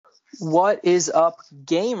What is up,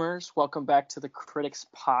 gamers? Welcome back to the Critics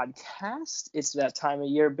Podcast. It's that time of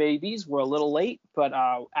year, babies. We're a little late, but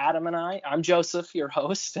Adam and I'm Joseph, your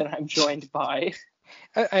host, and I'm joined by...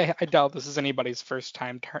 I doubt this is anybody's first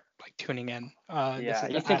time tuning in. Yeah,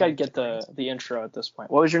 you think I'd get the intro at this point.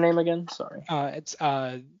 What was your name again? Sorry. It's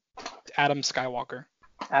Adam Skywalker.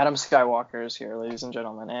 Adam Skywalker is here, ladies and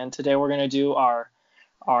gentlemen. And today we're going to do our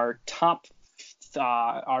top...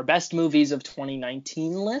 our best movies of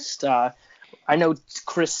 2019 list. I know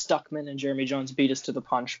Chris Stuckman and Jeremy Jones beat us to the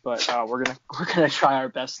punch, but we're gonna try our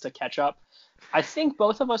best to catch up. I think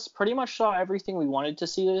both of us pretty much saw everything we wanted to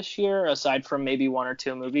see this year, aside from maybe one or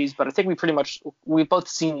two movies. But I think we've both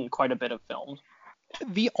seen quite a bit of film.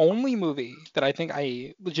 The only movie that I think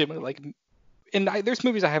I legitimately like, and there's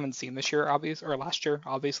movies I haven't seen this year, last year,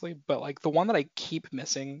 obviously, but like the one that I keep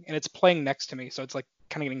missing, and it's playing next to me, so it's like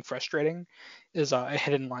kind of getting frustrating, is A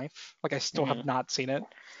Hidden Life. Like I still have not seen it,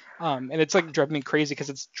 and it's like driving me crazy because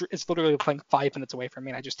it's literally playing 5 minutes away from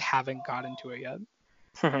me, and I just haven't got into it yet.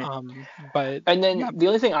 But and then the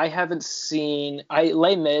only thing I haven't seen,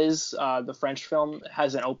 Les Mis, the French film,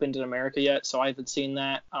 hasn't opened in America yet, so I haven't seen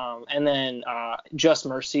that. And then Just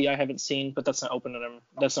Mercy I haven't seen, but that's not open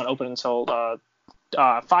until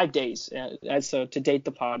 5 days. So to date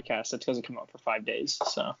the podcast, it doesn't come out for 5 days.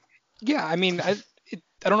 So yeah, I mean, I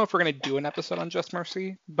don't know if we're gonna do an episode on Just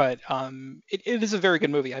Mercy, but it is a very good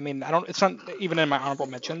movie. I mean, it's not even in my honorable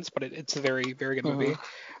mentions, but it's a very, very good movie.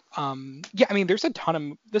 Yeah, I mean, there's a ton of...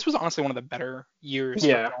 This was honestly one of the better years for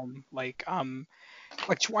film. I mean,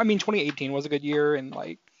 2018 was a good year, and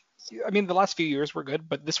I mean, the last few years were good,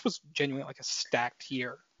 but this was genuinely like a stacked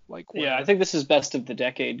year. I think this is best of the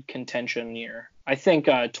decade contention year. I think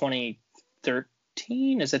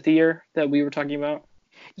 2013 is it the year that we were talking about?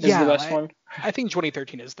 Is the best one? I think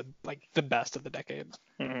 2013 is the best of the decade.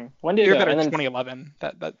 When did it go? Better than 2011.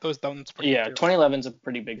 Those pretty yeah, 2011 is a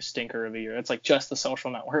pretty big stinker of a year. It's like just The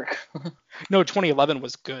Social Network. No, 2011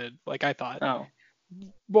 was good. I thought. Oh.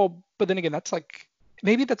 Well, but then again, that's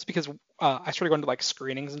maybe that's because I started going to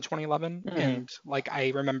screenings in 2011, and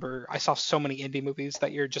I remember I saw so many indie movies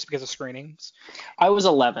that year just because of screenings. I was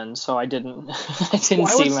 11, so I didn't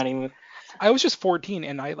see many movies. I was just 14,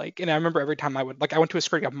 and I remember every time I went to a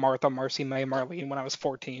screening of Martha, Marcy, May, Marlene when I was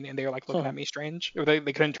 14, and they were looking at me strange. Or they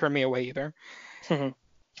couldn't turn me away either.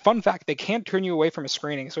 Fun fact, they can't turn you away from a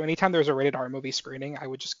screening, so anytime there's a rated R movie screening, I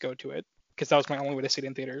would just go to it, because that was my only way to see it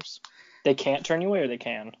in theaters. They can't turn you away, or they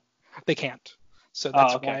can? They can't. So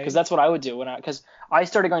that's okay, because that's what I would do because I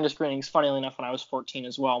started going to screenings, funnily enough, when I was 14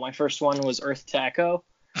 as well. My first one was Earth to Echo,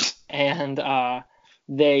 and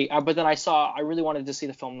but then I really wanted to see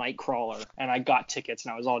the film Nightcrawler, and I got tickets,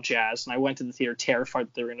 and I was all jazzed, and I went to the theater terrified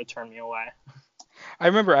that they were going to turn me away. I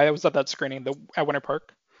remember I was at that screening at Winter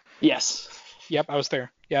Park. Yes. Yep, I was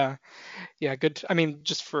there. Yeah, good. I mean,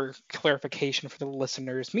 just for clarification for the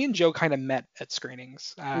listeners, me and Joe kind of met at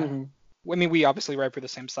screenings. I mean, we obviously write for the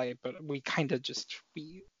same site, but we kind of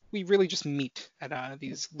we really just meet at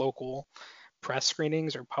these local press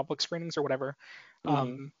screenings or public screenings or whatever.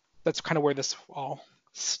 That's kind of where this all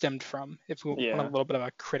stemmed from, if we want a little bit of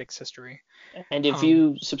a critic's history. And if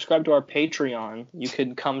you subscribe to our Patreon, you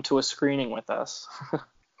could come to a screening with us.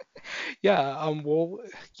 Yeah, well,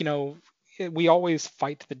 we always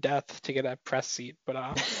fight to the death to get a press seat, but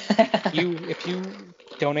if you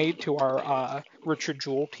donate to our Richard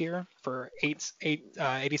Jewell tier for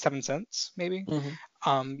 87 cents maybe,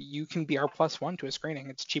 you can be our +1 to a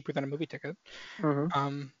screening. It's cheaper than a movie ticket.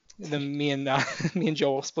 Then me and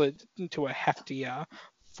Joe will split into a hefty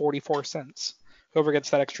 44 cents. Whoever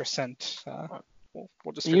gets that extra cent,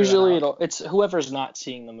 we'll just usually it's whoever's not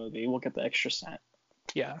seeing the movie will get the extra cent.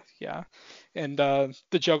 Yeah, and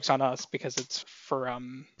the joke's on us because it's for I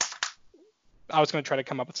was going to try to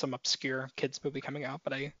come up with some obscure kids movie coming out,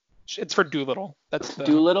 but it's for Doolittle. That's the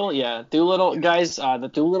Doolittle. Yeah, Doolittle, guys.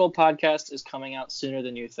 The Doolittle podcast is coming out sooner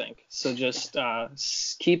than you think, so just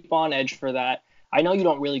keep on edge for that. I know you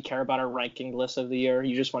don't really care about our ranking list of the year.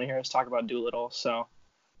 You just want to hear us talk about Doolittle. So,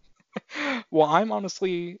 well, I'm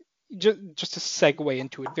honestly just to segue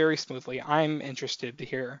into it very smoothly. I'm interested to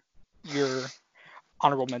hear your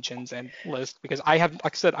honorable mentions and list, because I have,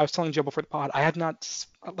 like I said, I was telling Joe before the pod, I have not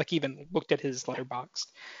even looked at his Letterboxd,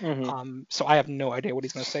 so I have no idea what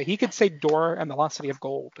he's going to say. He could say Dora and the Lost City of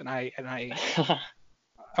Gold, and I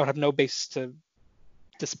would have no basis to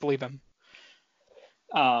disbelieve him.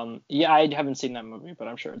 Yeah, I haven't seen that movie, but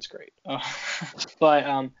I'm sure it's great.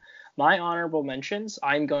 But my honorable mentions,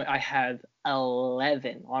 I have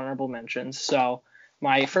 11 honorable mentions. So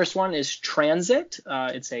my first one is Transit.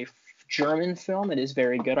 It's a German film. It is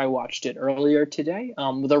very good. I watched it earlier today.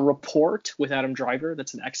 The Report with Adam Driver.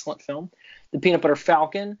 That's an excellent film. The Peanut Butter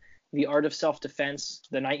Falcon, The Art of Self-Defense,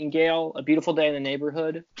 The Nightingale, A Beautiful Day in the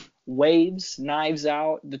Neighborhood, Waves, Knives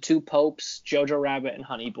Out, The Two Popes, Jojo Rabbit, and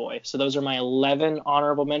Honey Boy. So those are my 11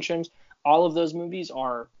 honorable mentions. All of those movies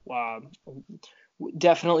are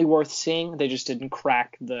definitely worth seeing. They just didn't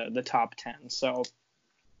crack the top 10. So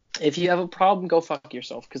if you have a problem, go fuck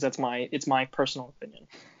yourself, because it's my personal opinion.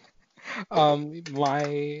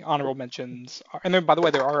 My honorable mentions and then, by the way,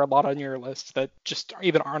 there are a lot on your list that just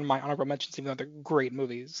even aren't my honorable mentions, even though they're great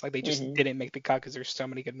movies. Like, they just didn't make the cut because there's so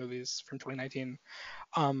many good movies from 2019.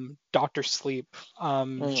 Doctor Sleep,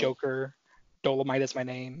 Joker, Dolomite Is My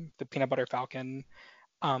Name, The Peanut Butter Falcon,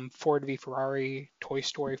 Ford v Ferrari, Toy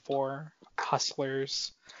Story 4,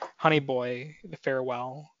 Hustlers, Honey Boy, The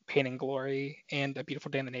Farewell, Pain and Glory, and A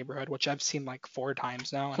Beautiful Day in the Neighborhood, which I've seen like 4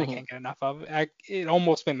 times now and I can't get enough of. It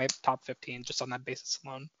almost made my top 15 just on that basis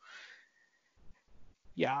alone.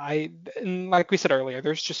 Yeah, and like we said earlier,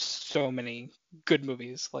 there's just so many good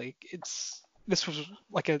movies. Like, this was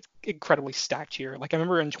like an incredibly stacked year. Like, I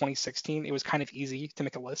remember in 2016, it was kind of easy to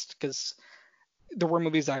make a list because there were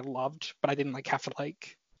movies that I loved, but I didn't like have to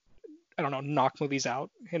like, I don't know, knock movies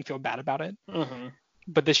out and feel bad about it.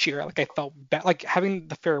 But this year, like, I felt bad. Like, having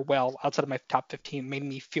The Farewell outside of my top 15 made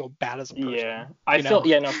me feel bad as a person. Yeah,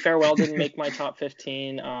 Farewell didn't make my top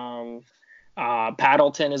 15.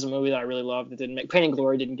 Paddleton is a movie that I really loved. It didn't make. Pain and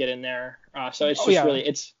Glory didn't get in there. So it's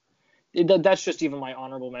just that's just even my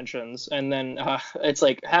honorable mentions. And then it's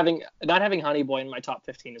like not having Honey Boy in my top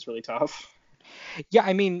 15 is really tough. Yeah,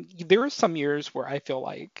 I mean, there are some years where I feel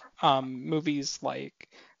like movies like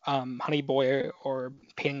Honey Boy or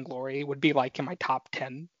Pain and Glory would be like in my top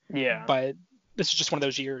 10. Yeah. But this is just one of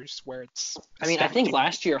those years where it's. I think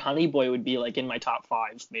last year Honey Boy would be like in my top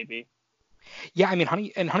 5 maybe. Yeah, I mean,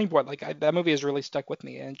 Honey Boy, like, that movie has really stuck with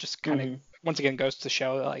me, and just kind of once again goes to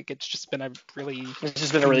show, like, it's just been a really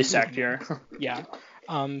stacked year. Yeah.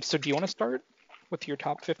 So do you want to start with your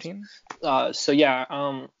top 15?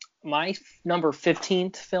 My number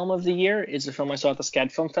 15th film of the year is a film I saw at the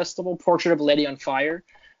SCAD Film Festival, Portrait of a Lady on Fire.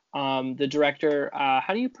 The director,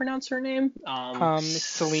 how do you pronounce her name?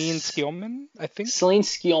 Celine Sciamma, I think. Celine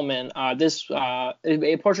Sciamma.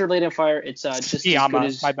 A Portrait of a Lady on Fire. It's just as good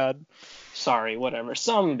as. My bad. Sorry, whatever.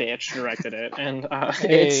 Some bitch directed it, and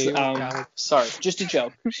sorry, just a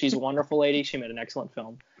joke. She's a wonderful lady. She made an excellent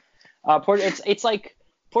film. It's like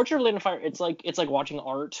Portrait of a Lady on Fire. It's like watching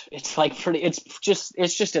art. It's like it's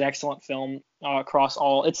just an excellent film across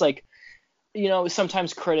all. It's like,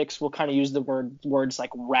 sometimes critics will kind of use the words like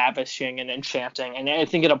ravishing and enchanting, and I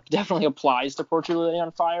think it definitely applies to Portrait of a Lady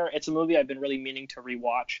on Fire. It's a movie I've been really meaning to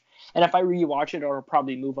rewatch, and if I rewatch it, it'll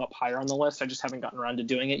probably move up higher on the list. I just haven't gotten around to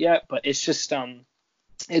doing it yet, but it's just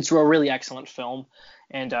it's a really excellent film,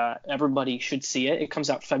 and everybody should see it. It comes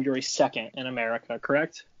out February 2nd in America,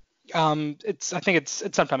 correct? I think it's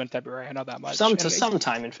sometime in February. I know that much.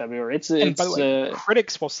 Sometime in February. And by the way,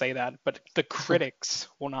 critics will say that, but the critics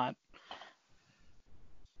will not.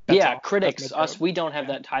 Critics, us, we don't have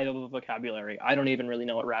that type of a vocabulary. I don't even really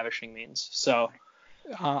know what ravishing means. So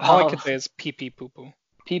all I can say is pee pee poo poo.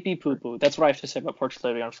 Pee pee poo poo. That's what I have to say about Portrait of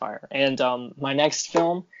a Lady on Fire. And my next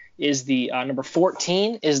film is the number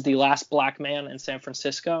 14 is The Last Black Man in San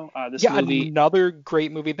Francisco. This movie, another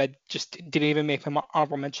great movie that just didn't even make my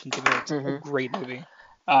honorable mention to me. It's a great movie.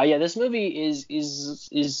 This movie is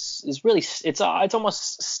really it's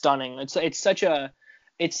almost stunning.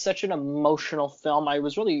 It's such an emotional film. I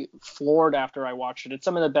was really floored after I watched it. It's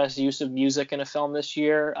some of the best use of music in a film this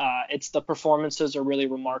year. The performances are really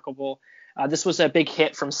remarkable. This was a big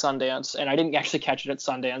hit from Sundance, and I didn't actually catch it at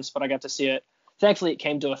Sundance, but I got to see it. Thankfully, it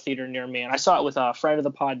came to a theater near me, and I saw it with a friend of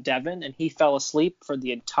the pod, Devin, and he fell asleep for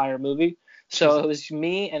the entire movie. So it was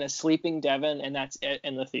me and a sleeping Devin, and that's it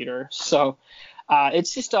in the theater. So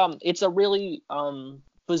it's just it's a really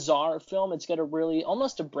bizarre film. It's got a really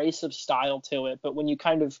almost abrasive style to it, but when you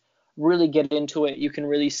kind of really get into it, you can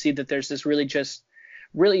really see that there's this really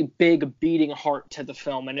big beating heart to the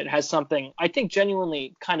film, and it has something I think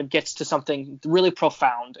genuinely kind of gets to something really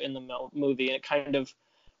profound in the movie, and it kind of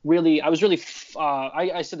really I was really floored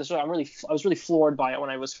by it when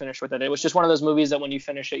I was finished with it. It was just one of those movies that when you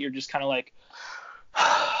finish it, you're just kind of like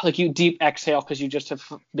you deep exhale because you just have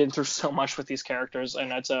been through so much with these characters.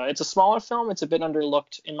 And it's a smaller film. It's a bit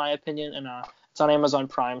underlooked in my opinion, and it's on Amazon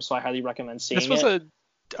Prime, so I highly recommend seeing it. This was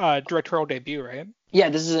a directorial debut, right? Yeah,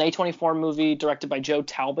 this is an A24 movie directed by Joe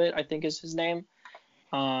Talbot, I think is his name.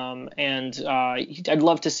 And I'd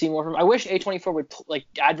love to see more from him. I wish A24 would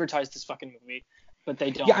advertise this fucking movie, but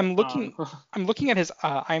they don't. Yeah, I'm looking at his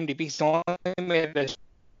IMDb. He's only made this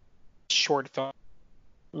short film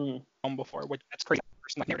Mm, before, which that's crazy for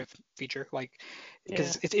some, like, narrative feature, like, yeah.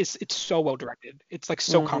 because it's so well directed. It's like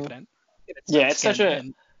so Hmm. confident in its Yeah, it's such skin, a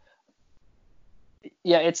and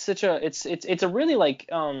yeah, it's such a it's a really like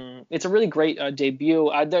it's a really great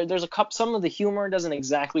debut. There's a couple some of the humor doesn't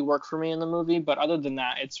exactly work for me in the movie, but other than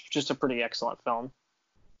that, it's just a pretty excellent film.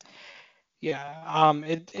 yeah,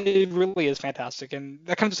 it really is fantastic, and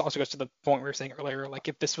that kind of just also goes to the point we were saying earlier. Like,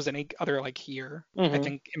 if this was any other like year, I Hmm.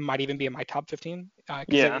 think it might even be in my top 15, because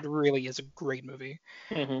Yeah. it really is a great movie.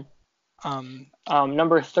 Hmm. Um,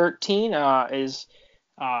 Number 13 is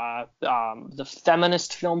the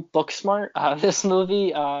feminist film Booksmart. This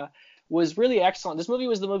movie was really excellent. This movie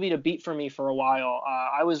was the movie to beat for me for a while.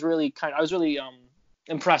 I was really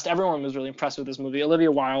impressed. Everyone was really impressed with this movie.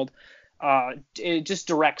 Olivia Wilde. It just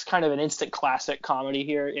directs kind of an instant classic comedy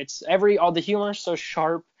here. All the humor is so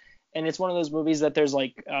sharp, and it's one of those movies that there's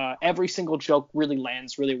like every single joke really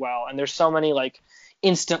lands really well, and there's so many like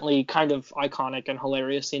instantly kind of iconic and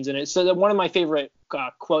hilarious scenes in it. So one of my favorite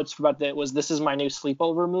quotes about that was, "This is my new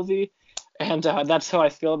sleepover movie," and that's how I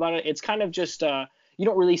feel about it. It's kind of just you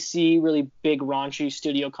don't really see really big raunchy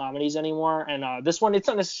studio comedies anymore, and this one it's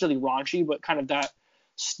not necessarily raunchy, but kind of that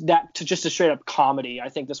to just a straight up comedy. I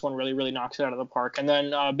think this one really knocks it out of the park. And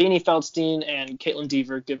then Beanie Feldstein and Caitlin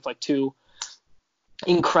Dever give like two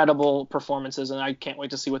incredible performances, and I can't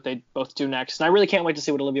wait to see what they both do next. And I really can't wait to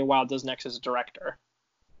see what Olivia Wilde does next as a director.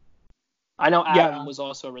 I know Adam yeah, was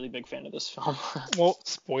also a really big fan of this film. well,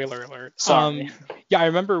 spoiler alert. Sorry. Yeah, I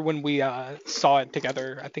remember when we saw it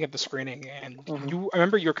together, I think at the screening, and Hmm. I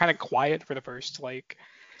remember you were kind of quiet for the first, like,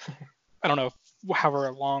 I don't know,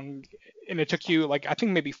 however long, and it took you like, I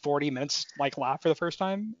think maybe 40 minutes like laugh for the first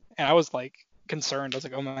time, and I was like concerned. I was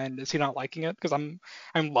like, oh man, is he not liking it? Because I'm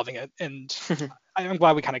loving it, and I'm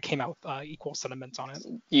glad we kind of came out with equal sentiments on it.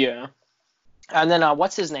 Yeah. And then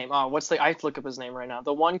what's his name? I have to look up his name right now.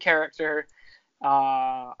 The one character.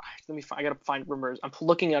 Let me. I gotta find rumors. I'm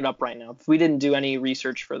looking it up right now. We didn't do any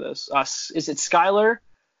research for this. Is it Skylar?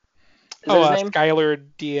 Is that Oh, his name? Skylar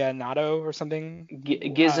Dianato or something.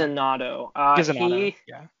 Gizzonato. Gizzonato.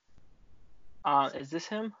 Yeah, Is this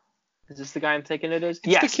him? Is this the guy I'm thinking it is? it's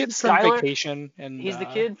the Yes, kid from Skylar. Vacation, and He's the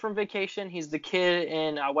kid from Vacation. He's the kid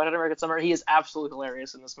in Wet Hot American Summer. He is absolutely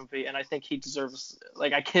hilarious in this movie, and I think he deserves.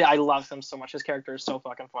 Like I love him so much. His character is so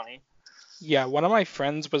fucking funny. yeah, one of my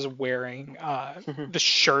friends was wearing the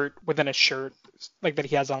shirt within a shirt like that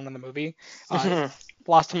he has on in the movie. Uh,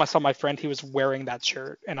 Last time I saw my friend, he was wearing that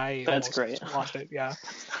shirt, and I That's almost great. lost it. Yeah.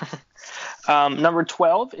 Number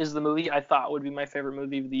 12 is the movie I thought would be my favorite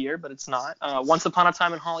movie of the year, but it's not. Once Upon a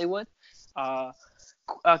Time in Hollywood. Uh,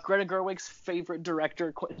 Greta Gerwig's favorite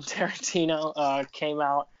director, Quentin Tarantino, came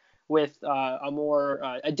out with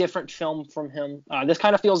a different film from him. This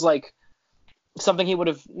kind of feels like something he would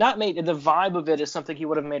have not made. The vibe of it is something he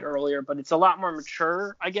would have made earlier, but it's a lot more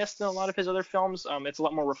mature, I guess, than a lot of his other films. It's a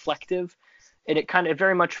lot more reflective. And it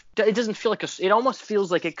very much, it doesn't feel like it almost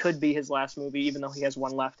feels like it could be his last movie, even though he has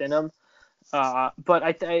one left in him. But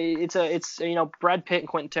it's Brad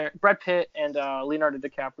Pitt and Leonardo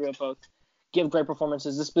DiCaprio both give great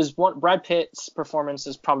performances. This is one Brad Pitt's performance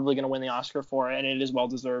is probably going to win the Oscar for it, and it is well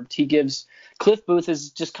deserved. Cliff Booth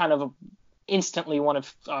is just kind of instantly one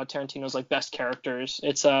of Tarantino's like best characters.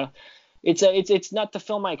 It's not the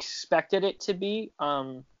film I expected it to be.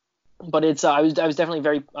 But I was definitely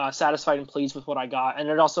very satisfied and pleased with what I got, and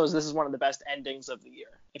this is one of the best endings of the year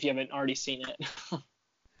if you haven't already seen it.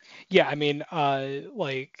 Yeah, I mean,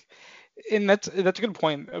 like, and that's a good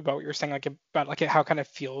point about what you're saying, like, about like how it kind of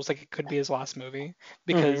feels like it could be his last movie, Hmm.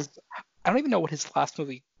 because I don't even know what his last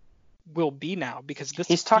movie will be now, because this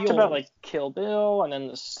He's talked about feels. like Kill Bill, and then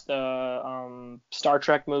the Star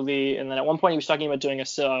Trek movie, and then at one point he was talking about doing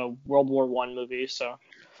a World War One movie. So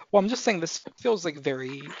Well, I'm just saying this feels like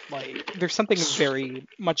very, like, there's something very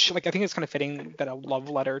much like, I think it's kind of fitting that a love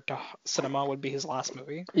letter to cinema would be his last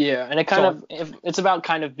movie. yeah, and So it's about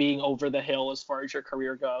kind of being over the hill as far as your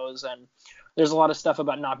career goes, and there's a lot of stuff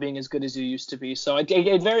about not being as good as you used to be. So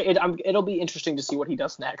it'll be interesting to see what he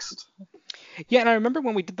does next. yeah, and I remember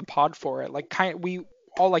when we did the pod for it, like, we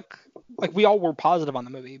all like we all were positive on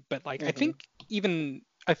the movie, but like, I Hmm. think even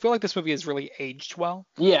I feel like this movie has really aged well,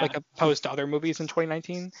 like Yeah. opposed to other movies in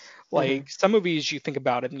 2019. Hmm. Like, some movies you think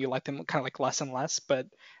about it and you like them kind of like less and less, but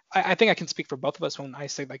I think I can speak for both of us when I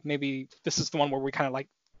say like maybe this is the one where we kind of like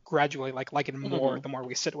gradually like it more Hmm. the more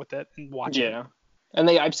we sit with it and watch it. Yeah. And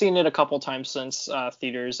I've seen it a couple times since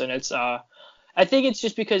theaters, and I think it's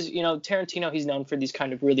just because Tarantino, he's known for these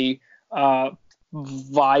kind of really uh,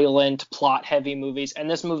 violent, plot-heavy movies, and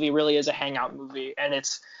this movie really is a hangout movie, and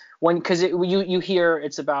it's because you hear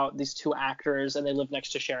it's about these two actors and they live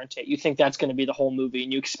next to Sharon Tate, you think that's going to be the whole movie,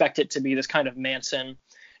 and you expect it to be this kind of Manson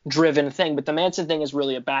driven thing, but the Manson thing is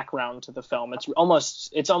really a background to the film.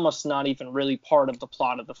 It's almost not even really part of the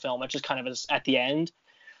plot of the film. It just kind of is at the end.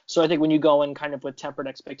 So I think when you go in kind of with tempered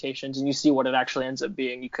expectations and you see what it actually ends up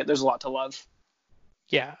being, there's a lot to love.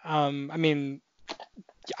 Yeah. I mean,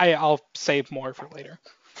 I'll save more for later.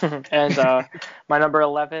 And my number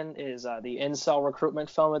 11 is the incel recruitment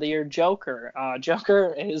film of the year, Joker.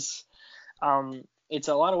 Joker is it's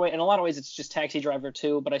in a lot of ways it's just Taxi Driver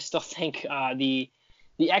 2, but I still think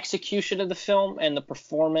the execution of the film and the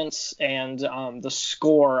performance and the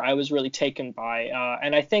score I was really taken by,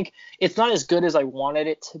 and I think it's not as good as I wanted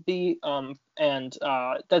it to be, and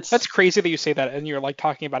that's crazy that you say that and you're like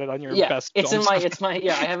talking about it on your best it's films. I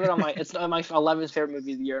have it on my it's my 11th favorite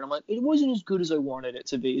movie of the year, and I'm like, it wasn't as good as I wanted it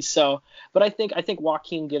to be. So, but I think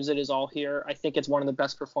Joaquin gives it his all here. I think it's one of the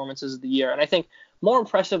best performances of the year, and I think more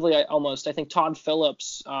impressively, I think Todd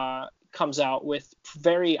Phillips comes out with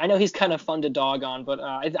I know he's kind of fun to dog on, but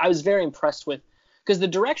I was very impressed with, because the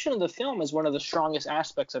direction of the film is one of the strongest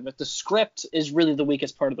aspects of it. The script is really the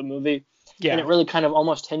weakest part of the movie, and it really kind of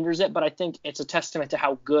almost hinders it, but I think it's a testament to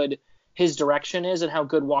how good his direction is and how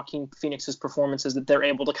good Joaquin Phoenix's performance is, that they're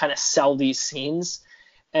able to kind of sell these scenes.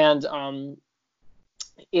 And I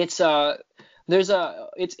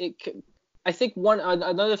think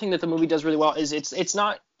another thing that the movie does really well is it's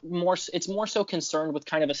more so concerned with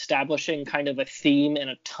kind of establishing kind of a theme and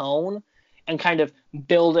a tone and kind of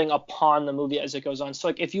building upon the movie as it goes on. So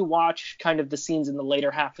like if you watch kind of the scenes in the later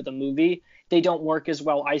half of the movie, they don't work as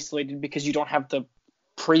well isolated because you don't have the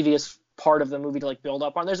previous part of the movie to like build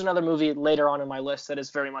up on. There's another movie later on in my list that is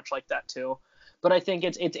very much like that too. But I think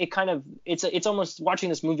it's almost watching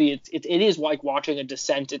this movie. It is like watching a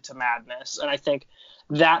descent into madness, and I think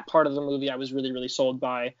that part of the movie I was really, really sold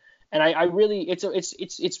by. And I really, it's probably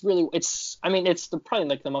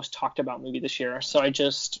like the most talked about movie this year. So I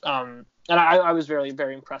just, and I was very,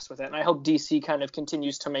 very impressed with it. And I hope DC kind of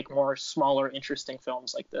continues to make more smaller, interesting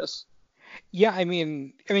films like this. Yeah, I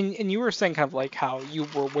mean, and you were saying kind of like how you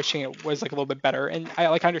were wishing it was like a little bit better, and I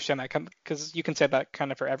understand that because you can say that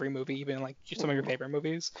kind of for every movie, even like some of your favorite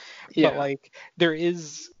movies. Yeah. But like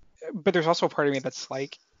there's also a part of me that's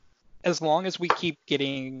like, as long as we keep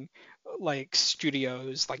getting like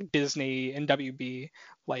studios like Disney and WB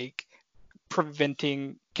like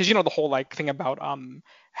preventing, because the whole like thing about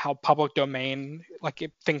how public domain, like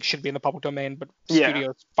things should be in the public domain, but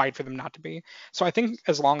studios fight for them not to be. So I think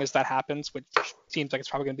as long as that happens, which seems like it's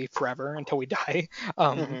probably going to be forever until we die,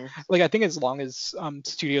 like I think as long as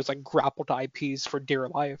studios like grapple to IPs for dear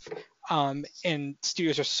life, and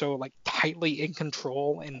studios are so like tightly in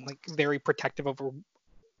control and like very protective over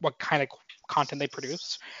what kind of content they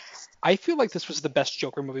produce, I feel like this was the best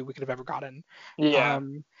Joker movie we could have ever gotten. Yeah.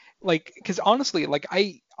 Like, because honestly, like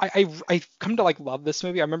I've come to like love this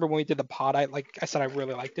movie. I remember when we did the pod, I said I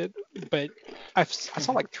really liked it, but I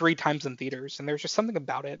saw like 3 times in theaters, and there's just something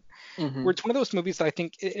about it where it's one of those movies that I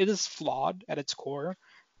think it is flawed at its core,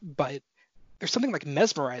 but there's something like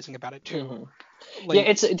mesmerizing about it too.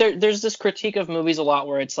 Like, there's this critique of movies a lot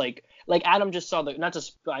where it's like Adam just saw I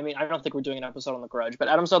don't think we're doing an episode on The Grudge, but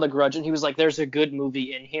Adam saw The Grudge and he was like, there's a good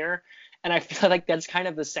movie in here. And I feel like that's kind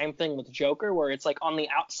of the same thing with Joker, where it's like on the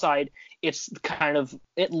outside, it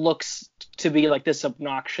looks to be like this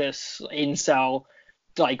obnoxious incel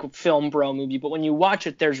like film bro movie, but when you watch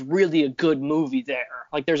it, there's really a good movie there.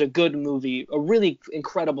 Like there's a good movie, a really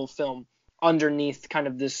incredible film underneath kind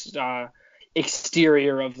of this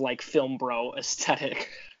exterior of like film bro aesthetic.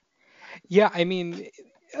 Yeah, I mean,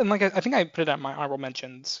 and like I think I put it on my honorable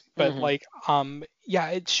mentions, but like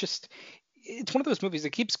it's one of those movies that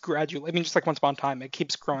keeps gradually, I mean, just like Once Upon a Time, it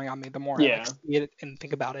keeps growing on me the more I like see it and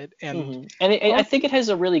think about it. And I think it has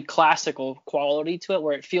a really classical quality to it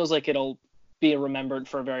where it feels like it'll be remembered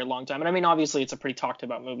for a very long time. And I mean, obviously it's a pretty talked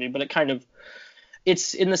about movie, but it kind of,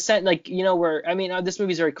 it's in the sense like, where, I mean, this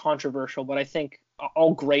movie's very controversial, but I think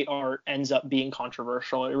all great art ends up being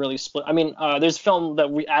controversial. It really split. I mean, there's a film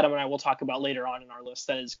that Adam and I will talk about later on in our list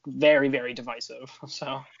that is very, very divisive.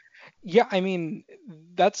 So. Yeah, I mean,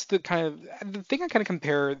 that's the thing I kind of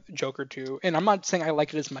compare Joker to, and I'm not saying I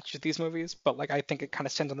like it as much as these movies, but like I think it kind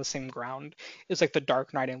of stands on the same ground, is like The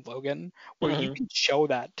Dark Knight and Logan, where you can show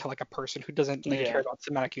that to like a person who doesn't really care about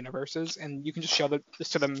cinematic universes, and you can just show this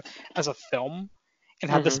to them as a film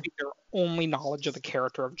and have this be their only knowledge of the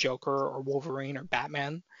character of Joker or Wolverine or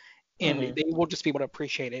Batman, and they will just be able to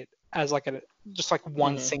appreciate it as like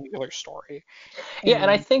one singular story. And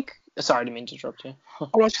I think, sorry, I didn't mean to interrupt you. I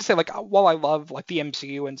was just say, like, while I love like the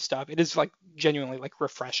MCU and stuff, it is like genuinely like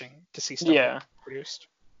refreshing to see stuff produced.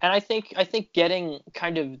 And I think getting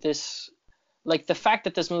kind of this, like the fact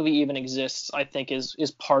that this movie even exists, I think is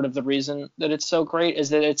part of the reason that it's so great. Is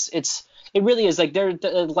that it really is like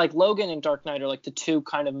like Logan and Dark Knight are like the two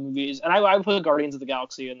kind of movies, and I put Guardians of the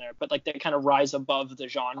Galaxy in there, but like they kind of rise above the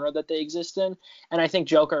genre that they exist in. And I think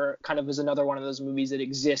Joker kind of is another one of those movies that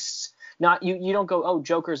exists. Not you don't go, oh,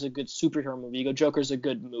 Joker's a good superhero movie. You go, Joker's a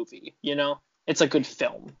good movie. You know, it's a good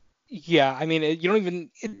film. Yeah, I mean, you don't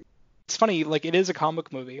even. It's funny, like it is a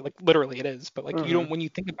comic movie, like literally it is, but like you don't, Hmm. when you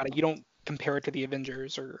think about it, you don't compare it to the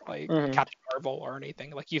Avengers or like Hmm. Captain Marvel or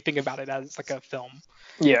anything. Like you think about it as like a film.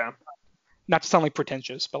 Yeah. Not to sound like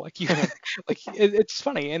pretentious, but like you, like it's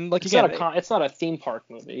funny and like It's not again, a it's not a theme park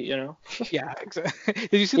movie, you know. yeah, exactly.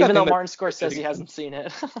 Did you see that Even thing though that? Martin Scorsese hasn't seen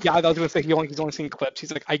it. Yeah, I was gonna say he's only seen clips.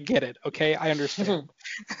 He's like, I get it, okay, I understand.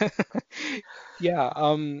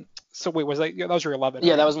 Yeah. So wait, was that, yeah, that was your 11,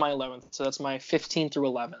 Yeah, that right? was my 11th. So that's my 15 through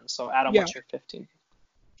 11. So Adam, Yeah. what's your 15?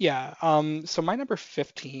 Yeah. So my number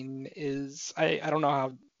 15 is I don't know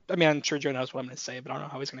how. I mean, I'm sure Joe knows what I'm gonna say, but I don't know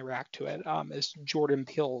how he's gonna react to it. Is Jordan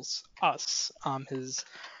Peele's Us. His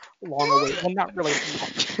long awaited, well, not really,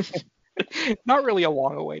 not really a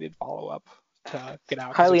long awaited follow up to Get Out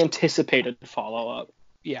because Highly there's anticipated follow up.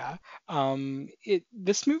 yeah.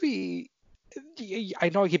 This movie. I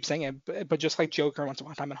know I keep saying it, but just like Joker Once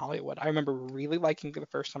Upon a Time in Hollywood, I remember really liking it the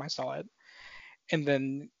first time I saw it, and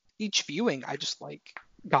then each viewing I just like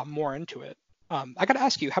got more into it. I gotta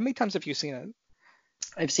ask you, how many times have you seen it?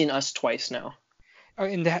 I've seen Us twice now.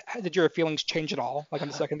 And did your feelings change at all, like on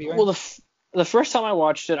the second Well, viewing? the first time I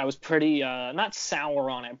watched it, I was pretty not sour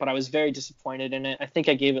on it, but I was very disappointed in it. I think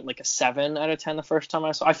I gave it like a 7 out of 10 the first time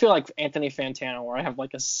I saw. I feel like Anthony Fantano, where I have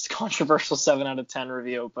like a controversial 7 out of 10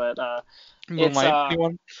 review, but it's Moonlight,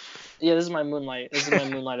 anyone? yeah, this is my Moonlight. This is my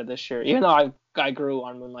Moonlight of this year. Even though I grew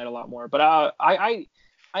on Moonlight a lot more, but I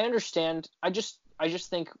understand. I just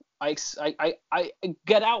think I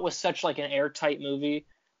Get Out was such like an airtight movie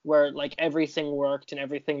where like everything worked and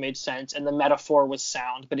everything made sense and the metaphor was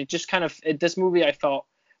sound. But it just kind of this movie I felt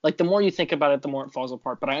like the more you think about it, the more it falls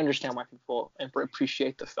apart. But I understand why people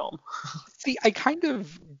appreciate the film. See, I kind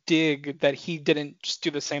of dig that he didn't just do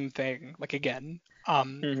the same thing, like again.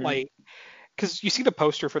 Hmm. Like because you see the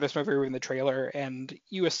poster for this movie or in the trailer, and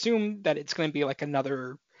you assume that it's going to be like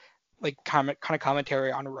another like kind of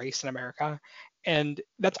commentary on race in America, and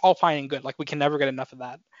that's all fine and good. Like we can never get enough of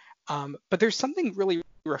that. But there's something really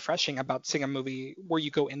refreshing about seeing a movie where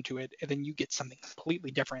you go into it and then you get something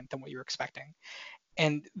completely different than what you're expecting.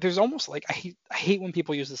 And there's almost like I hate when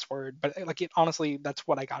people use this word, but like it honestly that's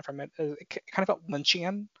what I got from it. It kind of felt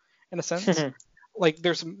Lynchian in a sense. Like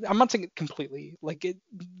there's I'm not saying it completely. Like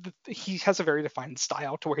he has a very defined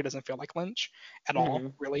style to where he doesn't feel like Lynch at all, Hmm.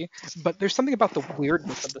 really. But there's something about the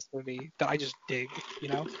weirdness of this movie that I just dig, you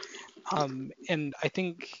know. And I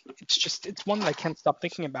think it's one that I can't stop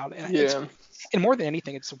thinking about, and it's Yeah. and more than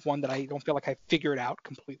anything, it's one that I don't feel like I figured out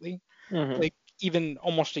completely. Hmm. Like even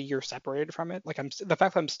almost a year separated from it, like the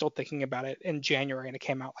fact that I'm still thinking about it in January and it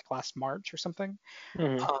came out like last March or something.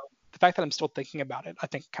 Hmm. Um, the fact that I'm still thinking about it, I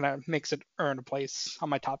think, kind of makes it earn a place on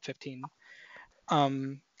my top 15.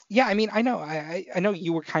 Yeah, I mean, I know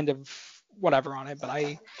you were kind of whatever on it, but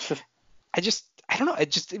I don't know,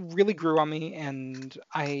 it really grew on me, and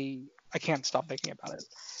I can't stop thinking about it.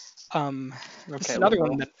 Um, this is Okay, another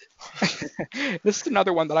one Leo. that this is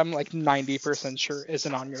another one that I'm like 90% sure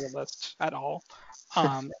isn't on your list at all.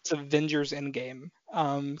 It's Avengers Endgame,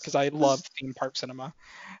 because I love theme park cinema.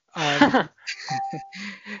 Um,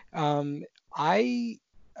 um, I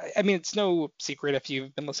I mean, it's no secret if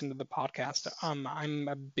you've been listening to the podcast. I'm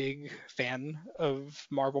a big fan of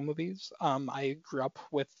Marvel movies. I grew up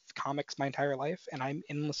with comics my entire life, and I'm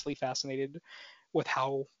endlessly fascinated with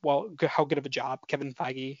how good of a job Kevin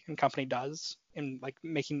Feige and company does in like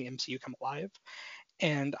making the MCU come alive.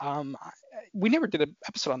 And we never did an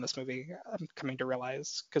episode on this movie. I'm coming to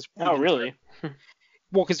realize because we Oh, didn't start. really?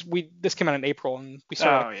 Well, because we this came out in April and we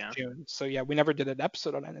started like Oh, yeah. in June, so yeah, we never did an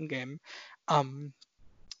episode on Endgame. Um,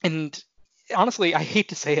 and honestly, I hate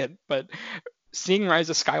to say it, but seeing Rise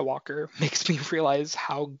of Skywalker makes me realize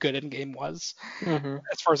how good Endgame was Hmm.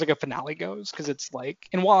 as far as like a finale goes. Because it's like,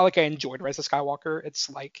 and while like I enjoyed Rise of Skywalker, it's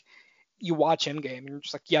like you watch Endgame and you're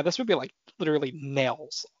just like, yeah, this movie like literally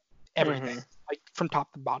nails everything, Hmm. like from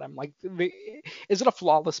top to bottom. Like, is it a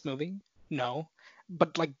flawless movie? No,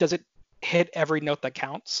 but like, does it hit every note that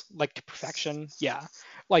counts like to perfection? Yeah.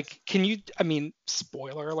 Like, can you? I mean,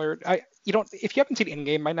 spoiler alert. You don't if you haven't seen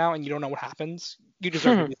Endgame by now and you don't know what happens, you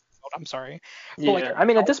deserve to be spoiled. I'm sorry, but like, Yeah. I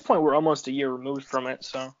mean, at this point, we're almost a year removed from it,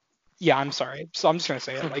 so. yeah, I'm sorry. So I'm just gonna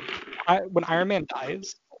say it. Like, when Iron Man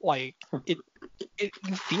dies, like it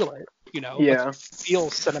you feel it. Like, Yeah. feel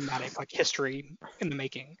cinematic, like history in the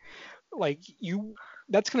making. Like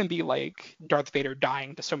that's gonna be like Darth Vader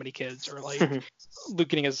dying to so many kids, or like Luke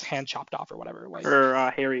getting his hand chopped off or whatever. Like,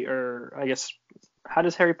 Or Harry, or I guess, how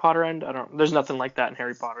does Harry Potter end? I don't. There's nothing like that in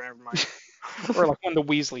Harry Potter. Never mind. or like when the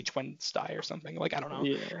Weasley twins die or something. Like, I don't know.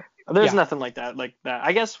 Yeah. There's Yeah. nothing like that. Like that.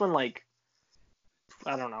 I guess when, like,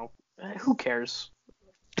 I don't know. Who cares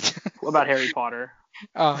about Harry Potter?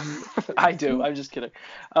 Um, I do. I'm just kidding.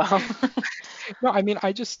 Um, no, I mean,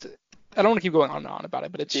 I don't want to keep going on and on about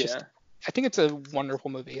it, but it's just, yeah. I think it's a wonderful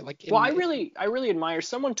movie. Like, Well, I really admire.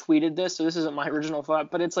 Someone tweeted this, so this isn't my original thought,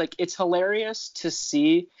 but it's like, it's hilarious to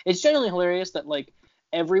see. It's genuinely hilarious that, like,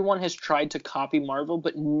 everyone has tried to copy Marvel,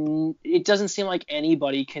 but it doesn't seem like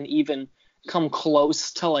anybody can even come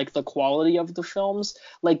close to, like, the quality of the films.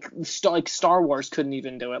 Like Star Wars couldn't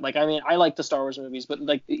even do it. Like, I mean, I like the Star Wars movies, but,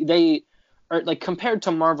 like, they are, like, compared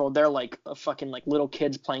to Marvel, they're like a fucking, like, little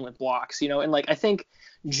kids playing with blocks, And, like, I think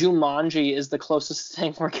Jumanji is the closest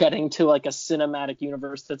thing we're getting to, like, a cinematic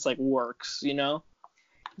universe that's, like, works, Yeah,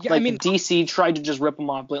 Like, I mean, DC tried to just rip them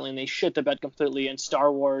off blatantly, and they shit the bed completely. And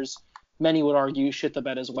Star Wars, many would argue, shit the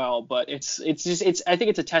bed as well. But it's I think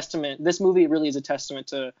it's a testament. This movie really is a testament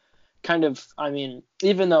to kind of, I mean,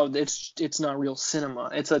 even though it's not real cinema,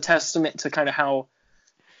 it's a testament to kind of how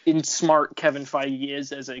smart Kevin Feige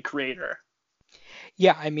is as a creator.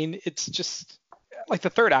 yeah, I mean, it's just like the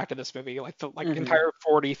third act of this movie, like the entire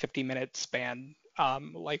 40-50 minute span,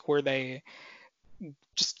 like where they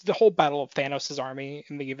just the whole battle of Thanos' army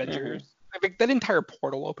in the Avengers. I think that entire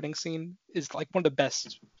portal opening scene is like one of the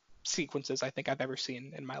best sequences I think I've ever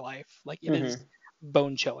seen in my life. Like, it is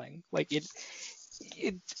bone chilling. Like,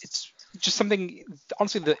 it's just something.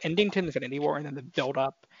 Honestly, the ending to Infinity War and then the build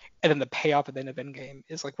up and then the payoff at the end of Endgame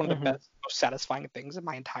is like one of the best, most satisfying things in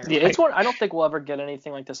my entire life. It's one. I don't think we'll ever get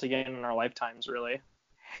anything like this again in our lifetimes, really.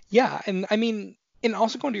 Yeah, and I mean, and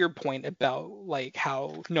also going to your point about like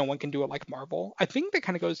how no one can do it like Marvel, I think that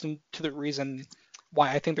kind of goes into the reason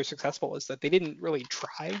why I think they're successful is that they didn't really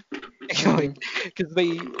try, like, because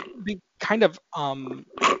they kind of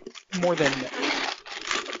more than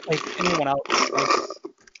like anyone else, like,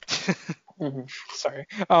 sorry,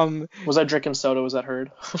 Was I drinking soda? Was that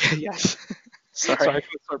heard? yes. Sorry. Sorry, I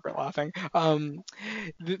couldn't start laughing.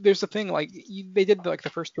 There's the thing, like, they did like the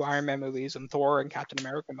first two Iron Man movies and Thor and Captain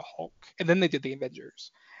America and the Hulk, and then they did the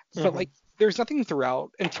Avengers. But like, there's nothing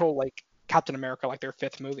throughout until like Captain America, like their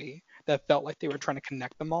fifth movie, that felt like they were trying to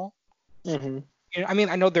connect them all. I mean,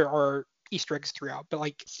 I know there are Easter eggs throughout, but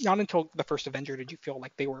like, not until the first Avenger did you feel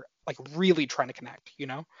like they were like really trying to connect,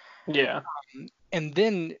 Yeah. And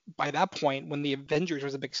then by that point, when the Avengers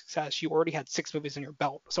was a big success, you already had 6 movies in your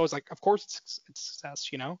belt. So it's like, of course it's success,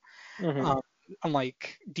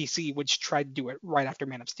 unlike DC, which tried to do it right after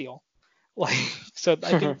Man of Steel. Like, so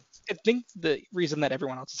I think the reason that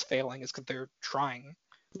everyone else is failing is because they're trying.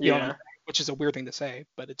 Yeah. Which is a weird thing to say,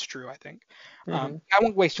 but it's true, I think. I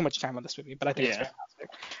won't waste too much time on this movie, but I think it's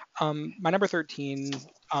fantastic. My number 13,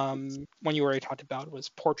 one you already talked about, was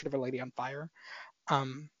Portrait of a Lady on Fire.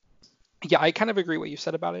 Yeah, I kind of agree what you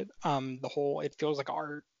said about it. The whole, it feels like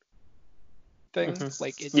art thing.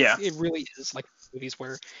 Like, it really is like movies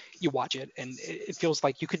where you watch it and it feels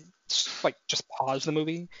like you could like just pause the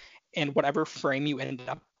movie and whatever frame you ended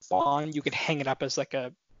up on, you could hang it up as like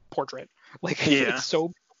a portrait. Like, it's so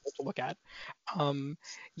beautiful to look at.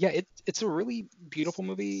 It's a really beautiful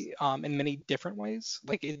movie in many different ways.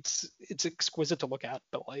 Like, it's exquisite to look at,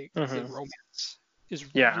 but like the romance is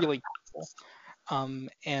really cool.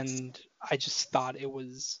 And I just thought it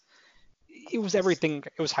was everything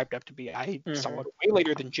it was hyped up to be. I saw it way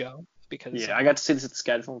later than Joe because I got to see this at the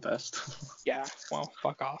Skag Film Fest. Yeah, well,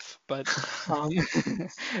 fuck off. But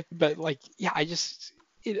but like, yeah,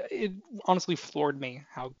 it honestly floored me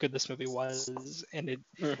how good this movie was, and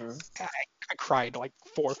I cried like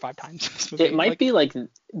 4 or 5 times in this movie. It might be like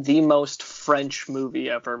the most French movie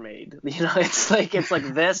ever made. It's like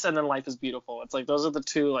this and then Life is Beautiful. It's like those are the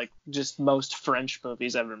two like just most French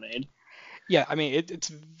movies ever made. Yeah, I mean, it's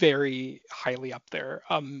very highly up there.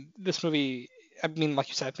 This movie, I mean, like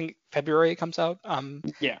you said, I think February it comes out.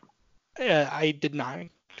 I did not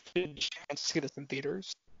get a chance to see this in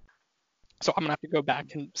theaters, so I'm gonna have to go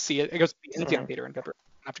back and see it. It goes to the Indian Theater in February.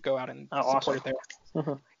 I have to go out and support it there.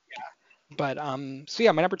 Yeah, but so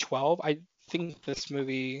yeah, my number 12. I think this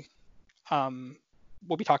movie,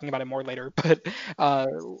 we'll be talking about it more later, but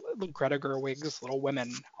Greta Gerwig's Little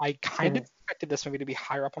Women. I kind of expected this movie to be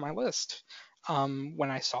higher up on my list when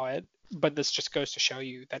I saw it, but this just goes to show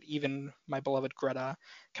you that even my beloved Greta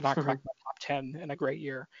cannot crack my top 10 in a great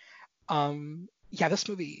year. This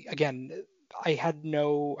movie, again, I had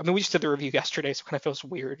no. I mean, we just did the review yesterday, so it kind of feels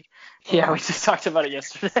weird. Yeah, we just talked about it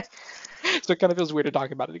yesterday. So it kind of feels weird to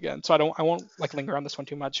talk about it again. So I won't like linger on this one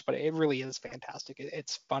too much, but it really is fantastic.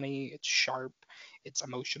 It's funny, it's sharp, it's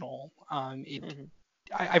emotional. Mhm.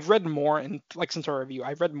 I've read more, and like since our review,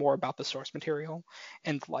 I've read more about the source material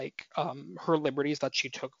and like her liberties that she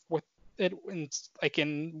took with it, and like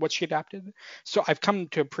in what she adapted. So I've come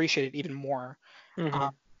to appreciate it even more. Um,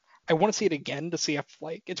 Mhm. I want to see it again to see if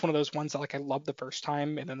like it's one of those ones that like I love the first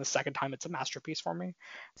time, and then the second time it's a masterpiece for me.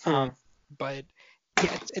 Um, Mhm. but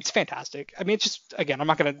yeah, it's fantastic. I mean, it's just again, I'm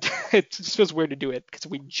not gonna. It just feels weird to do it because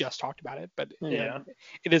we just talked about it, but Yeah.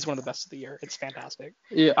 it is one of the best of the year. It's fantastic.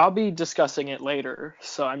 Yeah, I'll be discussing it later,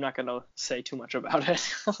 so I'm not gonna say too much about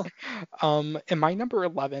it. And my number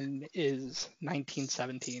 11 is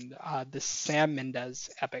 1917, the Sam Mendes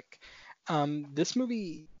epic. This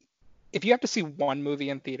movie, if you have to see one movie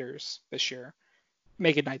in theaters this year,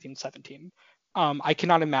 make it 1917. I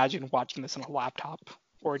cannot imagine watching this on a laptop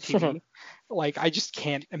or a TV. Like, I just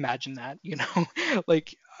can't imagine that, you know?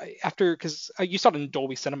 Like, after, because you saw it in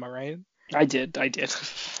Dolby Cinema, right? I did.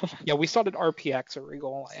 Yeah, we saw it at RPX or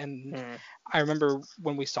Regal, and Mm. I remember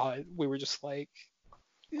when we saw it, we were just like,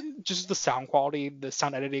 just the sound quality, the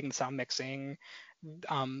sound editing, the sound mixing.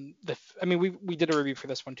 I mean, we did a review for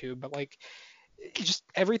this one too, but like, just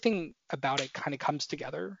everything about it kind of comes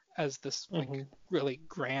together as this like Mhm. really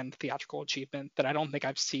grand theatrical achievement that I don't think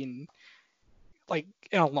I've seen like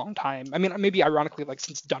in a long time. I mean, maybe ironically, like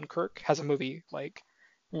since Dunkirk has a movie like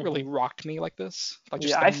really Mhm. rocked me like this, like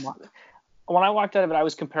just Yeah, the when I walked out of it, I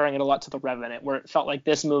was comparing it a lot to The Revenant, where it felt like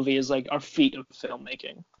this movie is like a feat of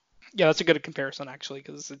filmmaking. yeah, that's a good comparison actually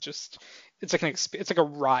because it's like it's like a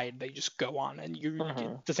ride that you just go on and it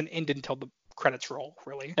Mhm. doesn't end until the credits roll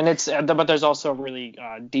really. And but there's also really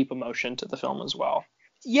deep emotion to the film as well.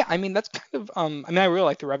 Yeah, I mean that's kind of I mean I really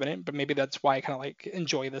like The Revenant, but maybe that's why I kind of like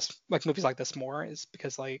enjoy this like movies like this more is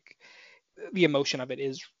because like the emotion of it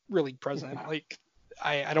is really present. Like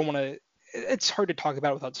I don't want to. It's hard to talk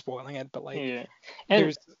about without spoiling it, but like Yeah, and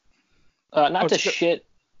there's I not was to just shit.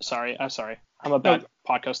 Sorry, I'm sorry. I'm a no bad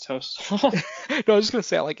podcast host. no I was just gonna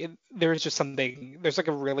say like there's just something there's like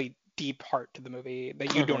a really deep heart to the movie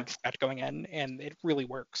that you don't Mhm. expect going in, and it really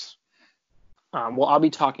works. Well, I'll be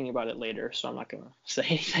talking about it later, so I'm not gonna say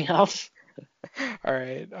anything else. All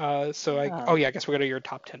right. So oh Um, yeah, I guess we're gonna do your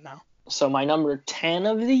top 10 now. so my number 10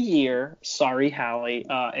 of the year, sorry Hallie,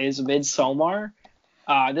 is Midsommar.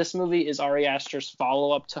 This movie is Ari Aster's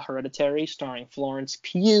follow-up to Hereditary, starring Florence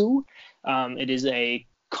Pugh. It is a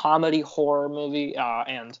comedy horror movie,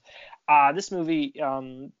 and this movie,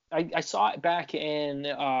 I saw it back in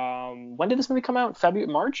when did this movie come out? February,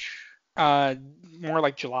 March? Uh, More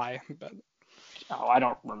like July, but Oh, I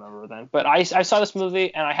don't remember then. But I saw this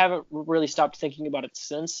movie and I haven't really stopped thinking about it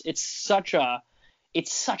since. It's such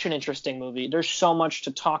an interesting movie. There's so much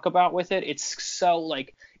to talk about with it. It's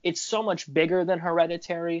so much bigger than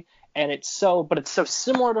Hereditary, and it's so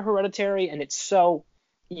similar to Hereditary, and it's so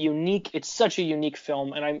unique. It's such a unique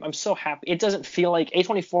film, and I'm so happy. It doesn't feel like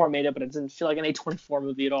A24 made it, but it doesn't feel like an A24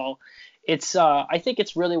 movie at all. I think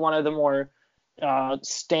it's really one of the more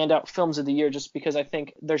standout films of the year, just because I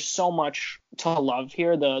think there's so much to love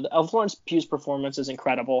here. The Florence Pugh's performance is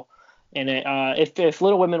incredible. And if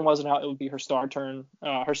Little Women wasn't out, it would be her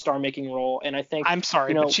her star making role. And I think, I'm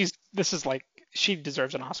sorry, you but know, this is like she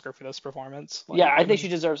deserves an Oscar for this performance. yeah, Like, I I think she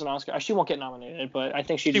mean, deserves an Oscar. She won't get nominated, but I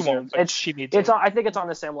think she she won't, deserves. but she needs it. I think it's on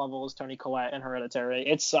the same level as Toni Collette and Hereditary.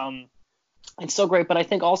 It's so great, but I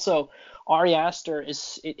think also Ari Aster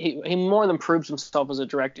he more than proves himself as a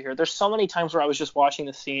director here. There's so many times where I was just watching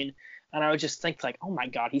the scene and I would just think like, oh my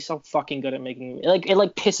god, he's so fucking good at making it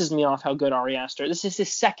like pisses me off how good Ari Aster. This is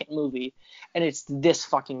his second movie and it's this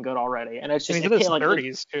fucking good already, and it's And just he's in his like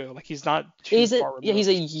 30s too. Like he's not too far removed.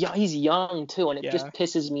 he's young too, and it Yeah. just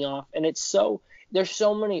pisses me off. And it's so there's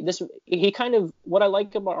so many this he kind of what I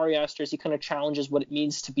like about Ari Aster is he kind of challenges what it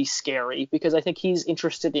means to be scary, because I think he's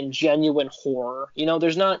interested in genuine horror. You know,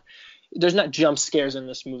 there's not jump scares in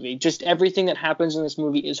this movie. Just everything that happens in this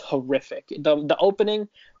movie is horrific. The opening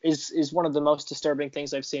is one of the most disturbing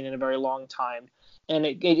things I've seen in a very long time, and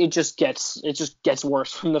it just gets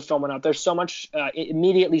worse from the film on out. There's so much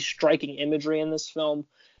immediately striking imagery in this film,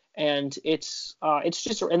 and it's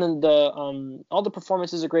just, and then the all the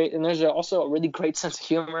performances are great, and there's also a really great sense of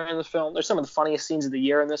humor in the film. There's some of the funniest scenes of the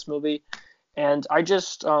year in this movie, and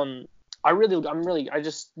this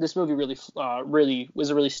movie really was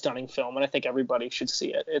a really stunning film, and I think everybody should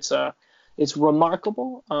see it. It's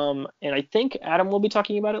remarkable. And I think Adam will be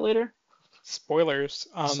talking about it later. Spoilers.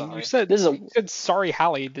 Sorry. This is You said sorry,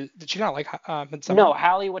 Hallie. Did she not like Midsummer? No,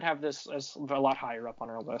 Hallie would have this as a lot higher up on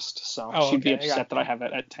her list, so Oh, she'd be okay, upset that I have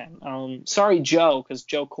it at 10. Sorry, Joe, because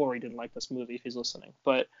Joe Corey didn't like this movie if he's listening.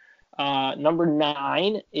 But number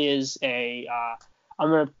 9 is I'm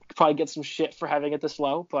gonna probably get some shit for having it this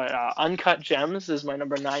low, but Uncut Gems is my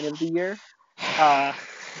number 9 of the year. Uh,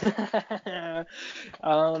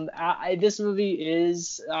 this movie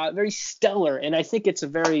is very stellar, and I think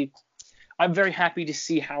I'm very happy to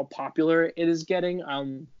see how popular it is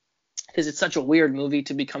getting. Because it's such a weird movie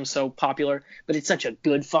to become so popular, but it's such a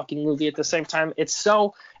good fucking movie at the same time.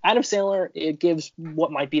 Adam Sandler, it gives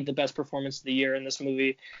what might be the best performance of the year in this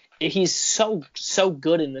movie. He's so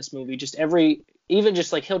good in this movie. Even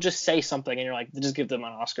just like he'll just say something and you're like, just give them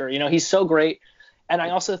an Oscar. He's so great. And I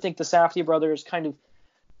also think the Safdie brothers kind of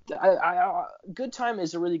Good Time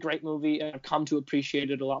is a really great movie, and I've come to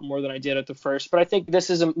appreciate it a lot more than I did at the first. But I think this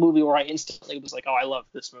is a movie where I instantly was like, oh, I love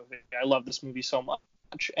this movie. I love this movie so much.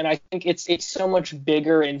 And I think it's so much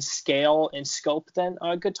bigger in scale and scope than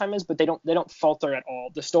Good Time is, but they don't falter at all.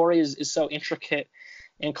 The story is so intricate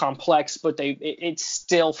and complex, but it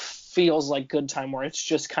still feels like Good Time, where it's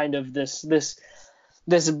just kind of this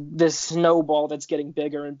snowball that's getting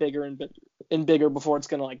bigger and bigger and bigger before it's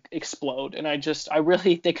gonna like explode. And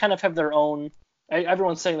they kind of have their own.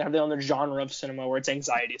 Everyone's saying they have their own genre of cinema where it's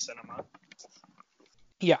anxiety cinema.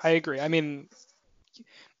 Yeah, I agree. I mean,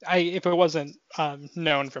 if it wasn't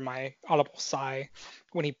known for my audible sigh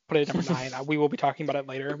when he put it at number 9, we will be talking about it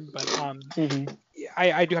later. But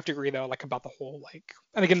I do have to agree though, like about the whole like,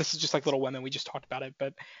 and again, this is just like Little Women. We just talked about it,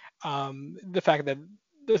 but the fact that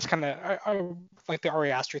this kind of like the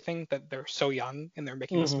Ari Aster thing, that they're so young and they're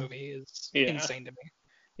making this movie is insane to me.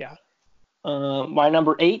 Yeah. My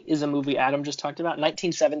number 8 is a movie Adam just talked about,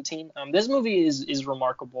 1917. This movie is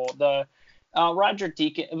remarkable. Roger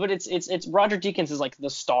Deakins, but it's Roger Deakins is like the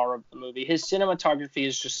star of the movie. His cinematography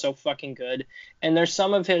is just so fucking good, and there's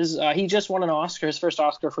some of his. He just won an Oscar, his first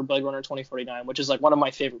Oscar for Blade Runner 2049, which is like one of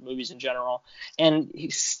my favorite movies in general. And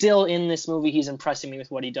he's still in this movie. He's impressing me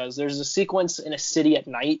with what he does. There's a sequence in a city at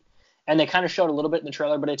night, and they kind of showed a little bit in the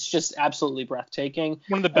trailer, but it's just absolutely breathtaking.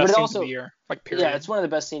 One of the best scenes of the year, like period. Yeah, it's one of the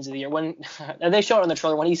best scenes of the year. When and they show it in the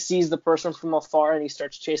trailer, when he sees the person from afar and he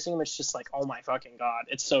starts chasing him, it's just like, oh my fucking god,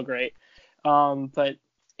 it's so great. But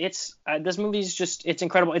it's this movie's just, it's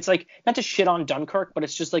incredible. It's like, not to shit on Dunkirk, but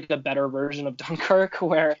it's just like a better version of Dunkirk,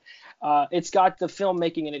 where it's got the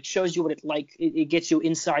filmmaking and it shows you what it gets you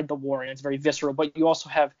inside the war, and it's very visceral, but you also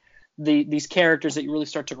have these characters that you really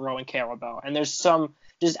start to grow and care about. And there's some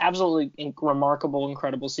just absolutely remarkable,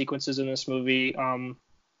 incredible sequences in this movie.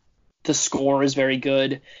 The score is very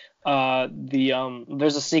good.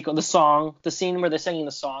 There's a sequence, the scene where they're singing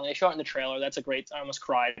the song, they show it in the trailer. That's a great, I almost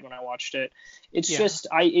cried when I watched it. It's just,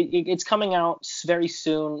 it's coming out very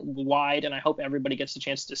soon wide, and I hope everybody gets a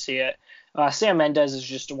chance to see it. Sam Mendes is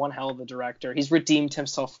just one hell of a director. He's redeemed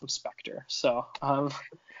himself from Spectre. So,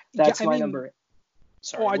 that's my number.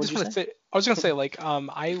 Sorry. I was gonna say like,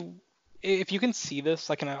 if you can see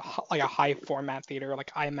this like in a high format theater,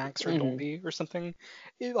 like IMAX or Dolby or something,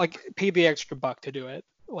 like pay the extra buck to do it.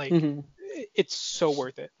 Like it's so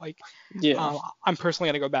worth it. Like, I'm personally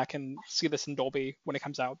gonna go back and see this in Dolby when it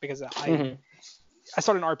comes out, because I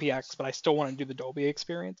saw it in RPX, but I still want to do the Dolby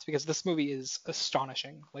experience, because this movie is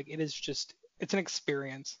astonishing. Like, it is just, it's an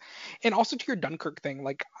experience. And also to your Dunkirk thing,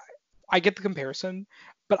 like, I get the comparison,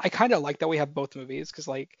 but I kind of like that we have both movies, because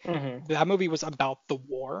like that movie was about the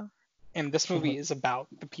war, and this movie is about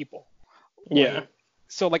the people. Yeah.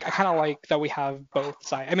 So like, I kind of like that we have both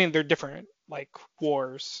sides. I mean, they're different like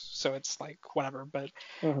wars, so it's like whatever, but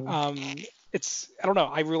it's, I don't know,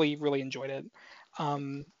 I really really enjoyed it.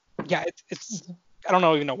 It's I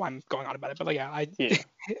don't even know why I'm going on about it, but like,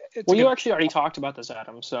 well, you actually already talked about this,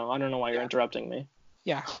 Adam, so I don't know why you're interrupting me.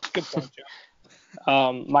 Yeah, good point,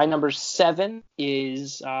 Joe. My number 7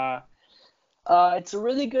 is it's a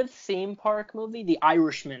really good theme park movie. The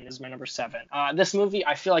Irishman is my number 7. This movie,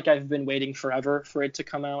 I feel like I've been waiting forever for it to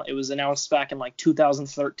come out. It was announced back in like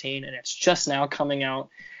 2013, and it's just now coming out.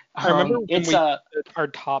 I remember our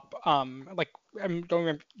top like, I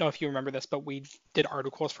don't know if you remember this, but we did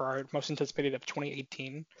articles for our most anticipated of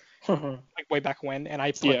 2018, like way back when, and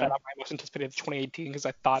I put that on my most anticipated of 2018 because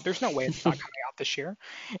I thought there's no way it's not coming out this year,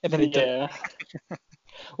 and then it did.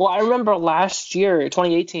 Well, I remember last year,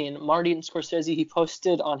 2018, Martin Scorsese, he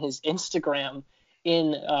posted on his Instagram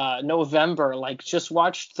in November, like, just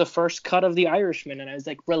watched the first cut of The Irishman, and I was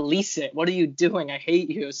like, release it. What are you doing? I hate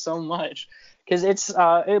you so much. Because it's,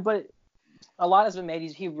 but a lot has been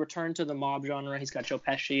made. He returned to the mob genre. He's got Joe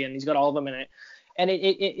Pesci, and he's got all of them in it.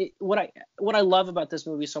 And what I love about this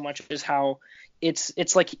movie so much is how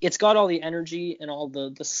it's like it's got all the energy and all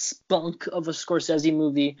the spunk of a Scorsese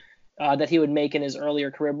movie that he would make in his earlier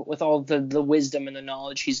career, but with all the wisdom and the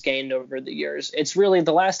knowledge he's gained over the years. It's really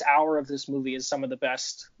the last hour of this movie is some of the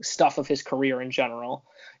best stuff of his career in general.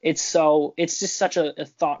 It's just such a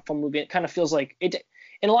thoughtful movie. It kind of feels like it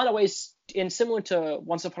in a lot of ways. And similar to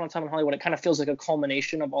Once Upon a Time in Hollywood, it kind of feels like a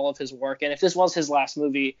culmination of all of his work. And if this was his last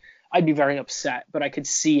movie, I'd be very upset, but I could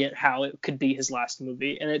see it how it could be his last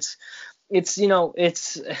movie. And it's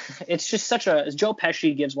just such a Joe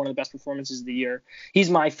Pesci gives one of the best performances of the year. He's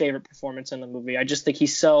my favorite performance in the movie. I just think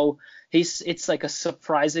it's like a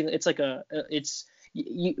surprising, it's like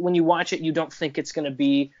when you watch it, you don't think it's going to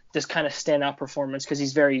be this kind of standout performance because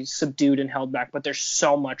he's very subdued and held back, but there's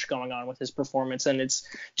so much going on with his performance, and it's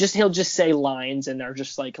just he'll just say lines and they're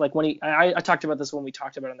just like when I talked about this when we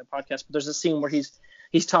talked about it on the podcast, but there's a scene where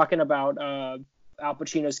he's talking about Al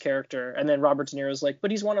Pacino's character, and then Robert De Niro's like,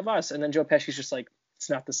 but he's one of us, and then Joe Pesci's just like, it's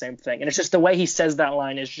not the same thing, and it's just the way he says that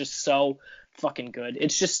line is just so fucking good.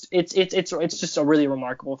 It's just a really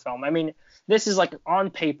remarkable film. I mean, this is like on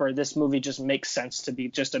paper, this movie just makes sense to be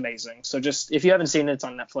just amazing. So just if you haven't seen it, it's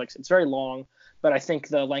on Netflix. It's very long, but I think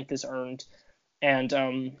the length is earned. And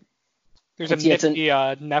there's a nifty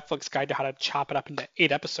Netflix guide to how to chop it up into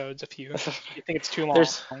 8 episodes if you think it's too long.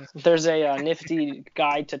 There's a nifty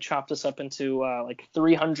guide to chop this up into like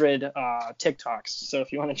 300 TikToks. So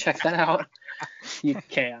if you want to check that out, you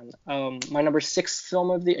can. My number 6 film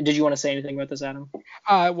of the. Did you want to say anything about this, Adam?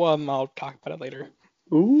 Well, I'll talk about it later.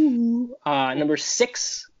 Ooh. Number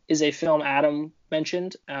 6 is a film Adam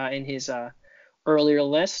mentioned in his earlier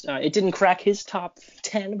list. It didn't crack his top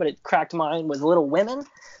 10, but it cracked mine, was Little Women.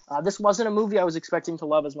 This wasn't a movie I was expecting to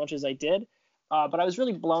love as much as I did, but I was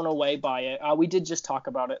really blown away by it. We did just talk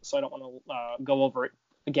about it, so I don't want to go over it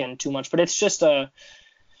again too much, but it's just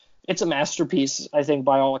it's a masterpiece, I think,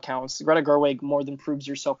 by all accounts. Greta Gerwig more than proves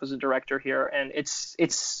herself as a director here, and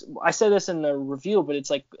it's I said this in the review, but it's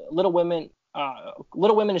like Little Women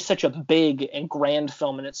is such a big and grand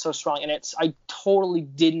film, and it's so strong, and I totally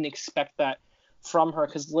didn't expect that from her,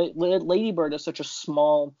 because Lady Bird is such a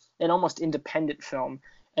small and almost independent film,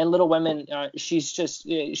 and Little Women, she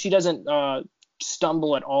doesn't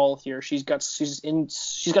stumble at all here. She's got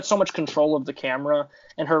so much control of the camera,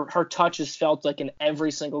 and her touch is felt like in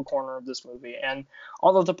every single corner of this movie, and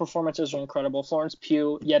all of the performances are incredible. Florence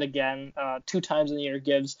Pugh, yet again, 2 times in the year,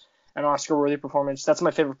 gives an Oscar-worthy performance. That's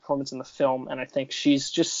my favorite performance in the film, and I think she's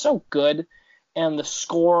just so good, and the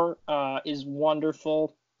score is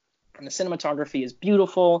wonderful, and the cinematography is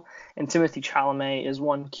beautiful, and Timothée Chalamet is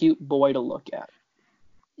one cute boy to look at.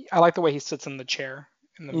 I like the way he sits in the chair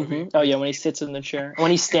in the movie. Oh yeah, when he sits in the chair, when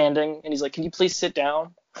he's standing and he's like, "Can you please sit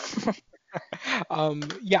down?"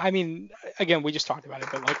 Yeah, I mean, again, we just talked about it,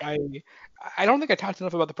 but like I don't think I talked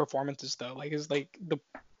enough about the performances though. Like, is like the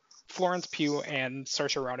Florence Pugh and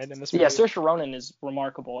Saoirse Ronan in this movie. Yeah, Saoirse Ronan is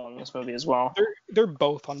remarkable in this movie as well. They're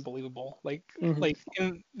both unbelievable. Like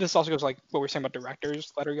and this also goes like what we were saying about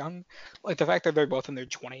directors that are young. Like the fact that they're both in their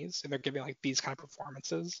 20s and they're giving like these kind of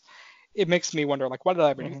performances, it makes me wonder like, why did I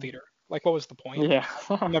ever do theater? Like, what was the point? Yeah.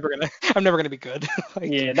 I'm never gonna be good.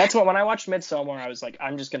 Like, yeah, that's when I watched Midsommar, I was like,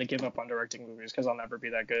 I'm just gonna give up on directing movies because I'll never be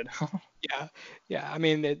that good. Yeah. I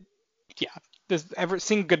mean, there's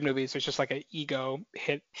seeing good movies. There's just like an ego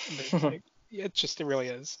hit. Like, it really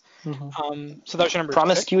is. So that was your number.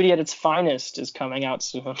 Promiscuity 6? at its finest is coming out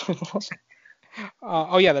soon.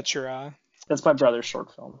 Oh yeah, that's your. That's my brother's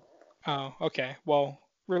short film. Oh, okay. Well,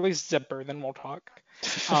 release Zipper, then we'll talk.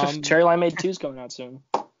 Cherry Limeade 2 is coming out soon.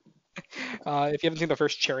 If you haven't seen the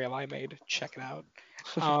first Cherry Limeade, check it out.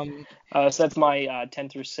 So that's my 10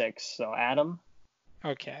 through 6. So Adam.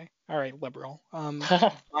 Okay. All right, liberal.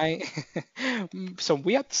 So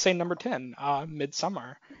we have to say number 10,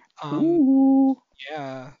 Midsommar. Ooh.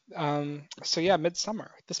 Yeah. So yeah, Midsommar.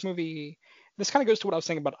 This movie. This kind of goes to what I was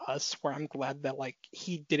saying about Us, where I'm glad that like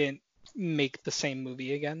he didn't make the same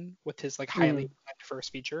movie again with his like highly planned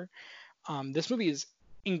first feature. This movie is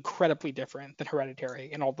incredibly different than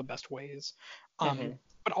Hereditary in all the best ways.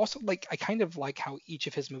 But also like I kind of like how each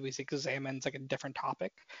of his movies examines like a different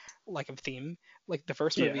topic, like a theme. Like the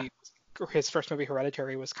first movie, his first movie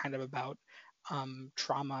Hereditary was kind of about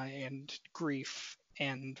trauma and grief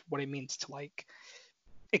and what it means to like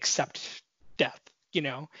accept death, you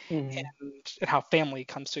know, and how family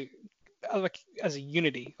comes to like as a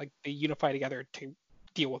unity, like they unify together to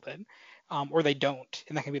deal with it, or they don't,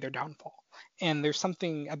 and that can be their downfall. And there's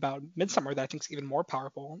something about Midsommar that I think is even more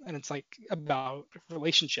powerful, and it's like about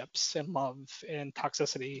relationships and love and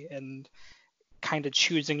toxicity and kind of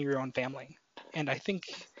choosing your own family. And I think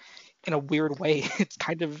in a weird way, it's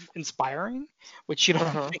kind of inspiring, which you don't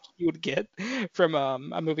Mhm. think you would get from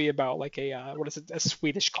a movie about like a what is it, a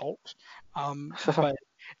Swedish cult. But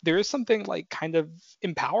there is something like kind of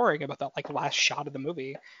empowering about that like last shot of the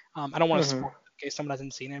movie. I don't want to Mhm. spoil it in case someone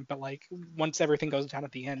hasn't seen it, but like once everything goes down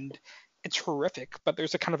at the end, it's horrific, but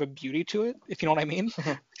there's a kind of a beauty to it, if you know what I mean,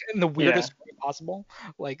 in the Yeah. weirdest way possible.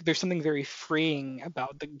 Like there's something very freeing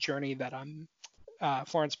about the journey that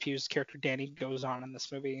Florence Pugh's character Danny goes on in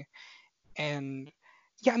this movie. And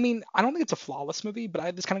yeah, I mean, I don't think it's a flawless movie,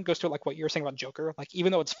 but this kind of goes to like what you were saying about Joker. Like,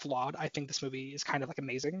 even though it's flawed, I think this movie is kind of like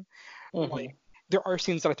amazing. Like, Mhm. there are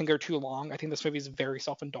scenes that I think are too long. I think this movie is very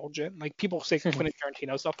self-indulgent. Like, people say Quentin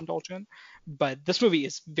Tarantino is self-indulgent, but this movie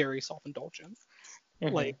is very self-indulgent.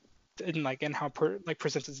 Like, Mhm. in how like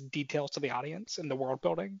presents its details to the audience and the world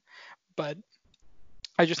building. But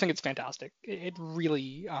I just think it's fantastic. It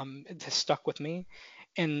really it has stuck with me.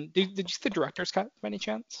 And did you see the director's cut by any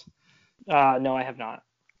chance? No, I have not.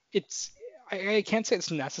 It's I can't say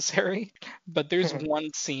it's necessary, but there's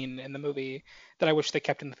one scene in the movie that I wish they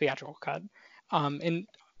kept in the theatrical cut. And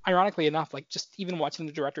ironically enough, like just even watching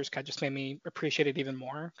the director's cut just made me appreciate it even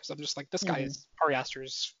more because I'm just like this guy Mhm. is Ari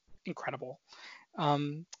Aster's incredible.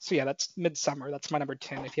 So yeah, that's Midsummer. That's my number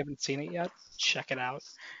 10. If you haven't seen it yet, check it out.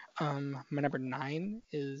 My number 9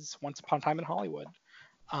 is Once Upon a Time in Hollywood.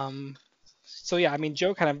 So yeah, I mean,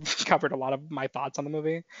 Joe kind of covered a lot of my thoughts on the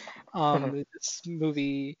movie. This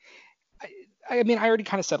movie, I mean, I already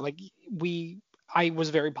kind of said like I was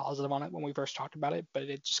very positive on it when we first talked about it, but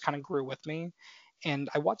it just kind of grew with me. And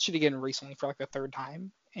I watched it again recently for like the third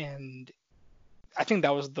time, and I think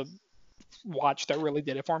that was the watch that really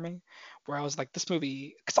did it for me, where I was like, this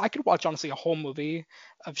movie, because I could watch honestly a whole movie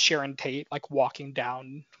of Sharon Tate like walking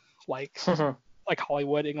down like like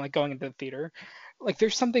Hollywood and like going into the theater. Like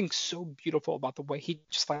there's something so beautiful about the way he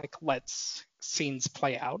just like lets scenes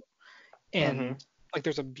play out, and Mhm. like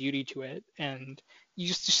there's a beauty to it, and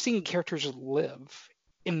just seeing characters live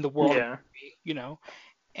in the world of Yeah. the movie, you know.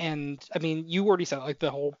 And I mean, you already said like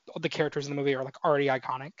the characters in the movie are like already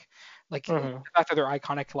iconic. Like the Mhm. fact that they're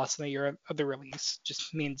iconic less than a year of the release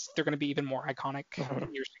just means they're going to be even more iconic Mhm.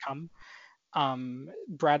 in years to come.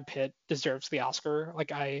 Brad Pitt deserves the Oscar.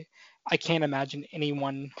 Like I can't imagine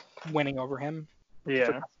anyone winning over him for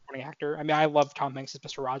Yeah. best supporting actor. I mean, I love Tom Hanks as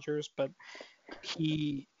Mr. Rogers, but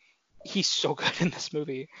he he's so good in this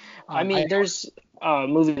movie. I I mean, there's a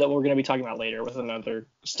movie that we're going to be talking about later with another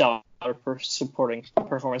stellar supporting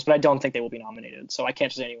performance, but I don't think they will be nominated, so I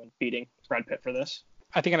can't see anyone beating Brad Pitt for this.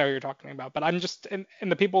 I think I know what you're talking about, but I'm just in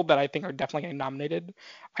the people that I think are definitely getting nominated.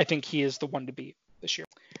 I think he is the one to beat this year.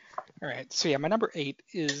 All right, so yeah, my number 8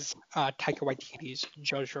 is Taika Waititi's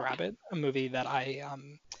Jojo Rabbit, a movie that I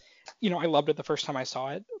loved it the first time I saw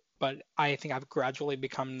it, but I think I've gradually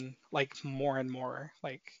become like more and more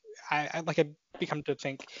like I become to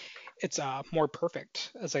think it's more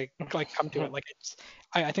perfect as I like come to it. Like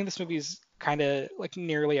I think this movie is kind of like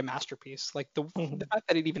nearly a masterpiece. Like the fact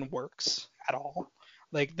that it even works at all,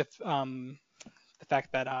 like the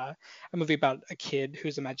fact that a movie about a kid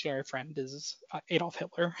whose imaginary friend is Adolf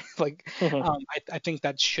Hitler, like I think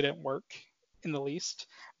that shouldn't work in the least,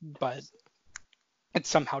 but it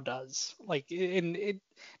somehow does. Like in it,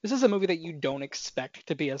 this is a movie that you don't expect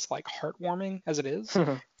to be as like heartwarming as it is,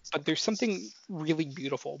 but there's something really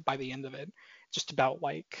beautiful by the end of it, just about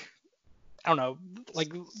like I don't know,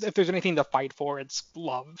 like if there's anything to fight for, it's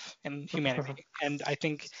love and humanity. And I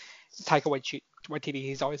think Waititi,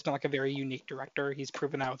 he's always been like a very unique director. He's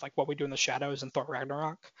proven out with like What We Do in the Shadows and Thor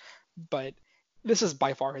Ragnarok, but this is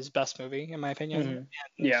by far his best movie in my opinion. And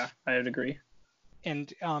Yeah, I would agree.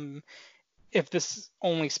 and if this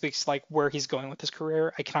only speaks like where he's going with his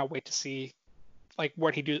career, I cannot wait to see like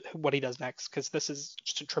what he does next because this is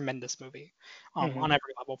just a tremendous movie on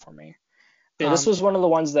every level for me. Yeah, this Um, was one of the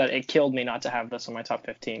ones that it killed me not to have this on my top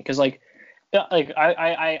 15 because like yeah, like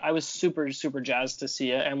I was super jazzed to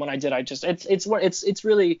see it, and when I did, I just it's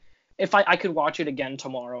really if I could watch it again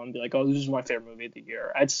tomorrow and be like, oh, this is my favorite movie of the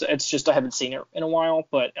year. It's just I haven't seen it in a while,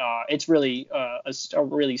 but it's really a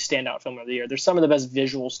really standout film of the year. There's some of the best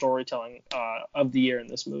visual storytelling of the year in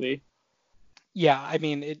this movie. yeah, I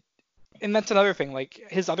mean it, and that's another thing. Like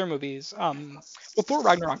his other movies, well, Thor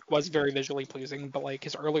Ragnarok was very visually pleasing, but like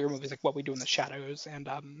his earlier movies, like What We Do in the Shadows and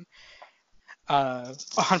A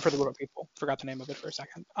Hunt for the Wilder People, forgot the name of it for a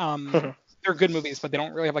second. They're good movies, but they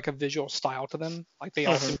don't really have like a visual style to them. Like they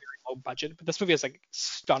all seem very low budget, but this movie has like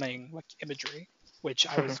stunning like imagery, which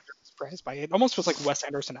I was very surprised by. It almost was like Wes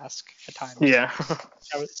Anderson-esque at times, Yeah.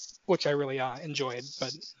 which I really enjoyed.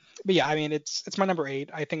 But yeah, I mean it's my number 8.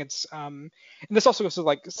 I think it's and this also goes to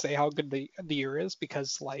like say how good the year is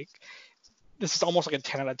because like this is almost like a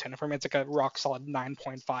 10 out of 10 for me. It's like a rock solid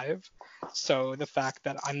 9.5. So the fact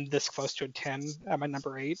that I'm this close to a 10 at my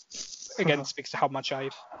number 8 again speaks to how much I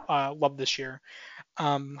love this year,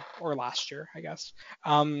 or last year, I guess.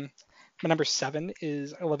 My number 7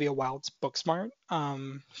 is Olivia Wilde's Booksmart.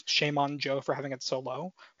 Shame on Joe for having it so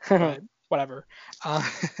low, but whatever.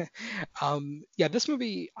 Yeah, this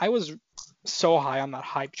movie, I was so high on that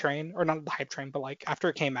hype train, or not the hype train, but like after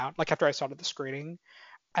it came out, like after I saw it at the screening,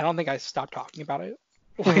 I don't think I stopped talking about it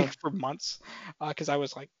like for months, because I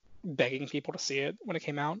was like begging people to see it when it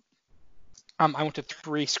came out. I went to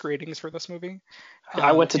 3 screenings for this movie.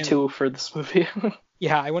 I went to 2 for this movie.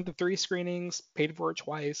 Yeah, I went to 3 screenings, paid for it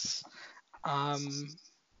twice,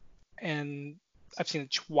 and I've seen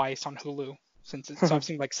it twice on Hulu so I've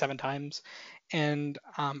seen it like 7 times, and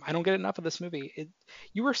I don't get enough of this movie.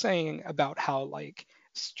 You were saying about how like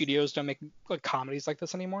studios don't make like comedies like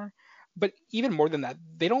this anymore, but even more than that,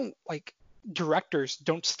 they don't like directors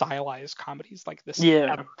don't stylize comedies like this.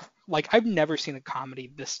 Yeah. Like I've never seen a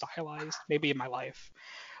comedy this stylized, maybe in my life.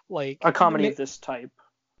 Like a comedy of this type.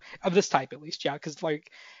 Of this type, at least, yeah. Because like,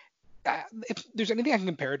 if there's anything I can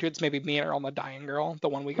compare it to, it's maybe Me and Earl and the Dying Girl, the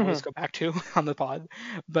one we can always go back to on the pod.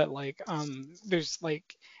 But like, there's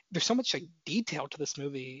so much like detail to this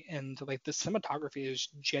movie, and like the cinematography is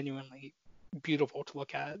genuinely beautiful to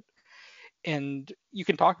look at. And you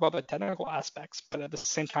can talk about the technical aspects, but at the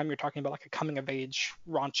same time, you're talking about like a coming of age,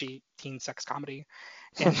 raunchy teen sex comedy,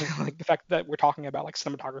 and like the fact that we're talking about like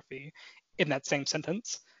cinematography in that same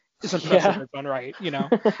sentence is impressive in its own right, you know.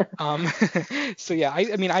 So yeah,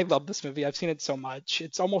 I mean, I love this movie. I've seen it so much.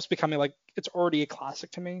 It's almost becoming like it's already a classic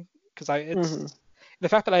to me because the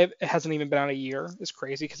fact that it hasn't even been out a year is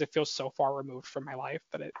crazy because it feels so far removed from my life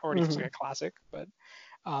that it already feels like a classic. But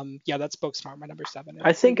yeah, that's Booksmart, my number 7.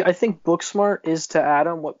 I think Booksmart is to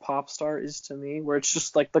Adam what Popstar is to me, where it's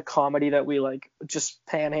just like the comedy that we like just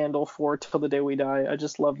panhandle for till the day we die. I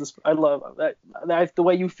just love this. I love that. The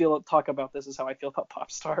way you talk about this is how I feel about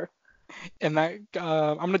Popstar. And that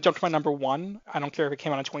I'm gonna jump to my number 1. I don't care if it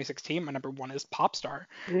came out in 2016. My number 1 is Popstar.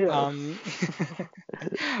 Yeah.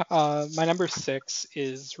 My number 6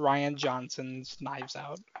 is Rian Johnson's Knives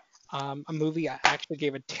Out, a movie I actually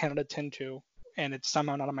gave a 10 out of 10 to, and it's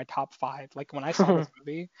somehow not in my top 5. Like when I saw this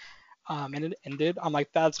movie, and it ended, I'm like,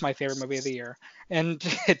 that's my favorite movie of the year, and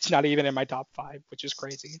it's not even in my top 5, which is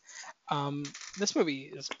crazy. This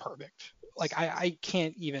movie is perfect. Like I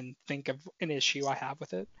can't even think of an issue I have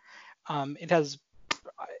with it. It has,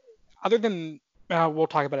 other than we'll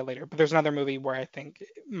talk about it later, but there's another movie where I think it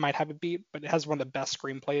might have a beat, but it has one of the best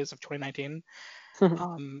screenplays of 2019.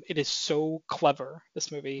 It is so clever,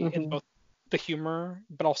 this movie, in both the humor,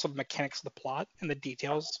 but also the mechanics of the plot and the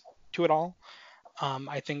details to it all.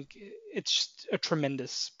 I think it's just a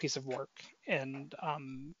tremendous piece of work. And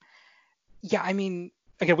yeah, I mean,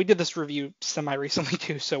 again, we did this review semi recently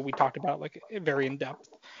too, so we talked about it like very in depth.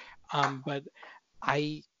 But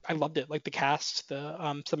I loved it, like the cast, the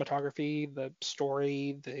cinematography, the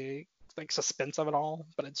story, the like suspense of it all.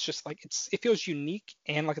 But it's just like it feels unique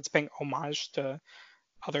and like it's paying homage to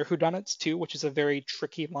other whodunits too, which is a very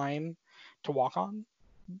tricky line to walk on.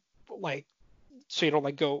 Like, so you don't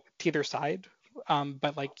like go to either side.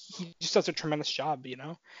 But like he just does a tremendous job, you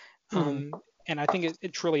know. And I think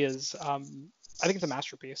it truly is. I think it's a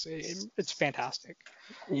masterpiece. It's fantastic.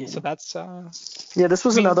 Yeah. So that's. Yeah, this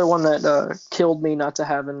was another one that killed me not to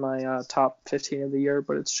have in my top 15 of the year,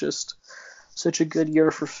 but it's just such a good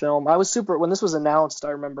year for film. I was when this was announced, I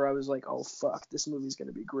remember I was like, oh fuck, this movie's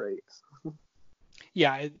gonna be great.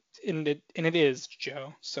 Yeah, it is,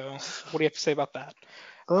 Joe. So what do you have to say about that?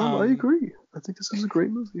 I agree. I think this is a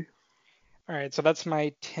great movie. All right, so that's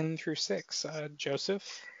my 10 through 6.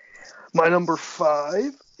 Joseph? My number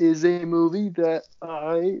 5 is a movie that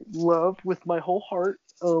I love with my whole heart.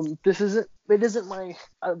 It isn't my,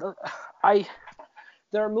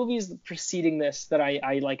 there are movies preceding this that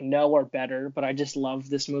I like know are better, but I just love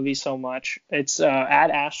this movie so much. It's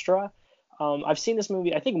Ad Astra. I've seen this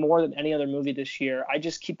movie, I think, more than any other movie this year. I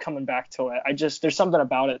just keep coming back to it. There's something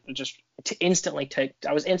about it that just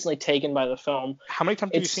I was instantly taken by the film. How many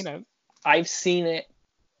times have you seen it? I've seen it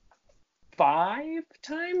 5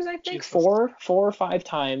 times, I think. Jesus. 4 or 5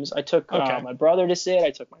 times. I took my brother to see it.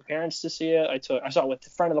 I took my parents to see it. I saw it with a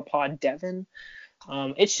friend of the pod, Devin.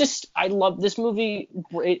 It's just, I love this movie.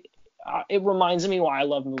 It reminds me why I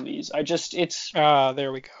love movies.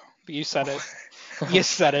 There we go. You said it. You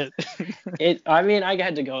said it. I mean, I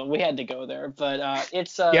had to go. We had to go there, but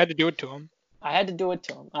it's. You had to do it to him. I had to do it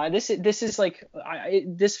to him. This is like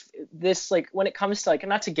this like when it comes to like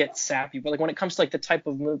not to get sappy, but like when it comes to like the type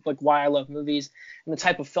of like why I love movies and the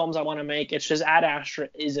type of films I want to make, it's just Ad Astra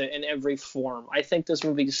is it in every form. I think this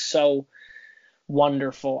movie is so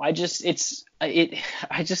wonderful. I just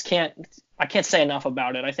can't say enough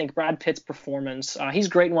about it. I think Brad Pitt's performance, he's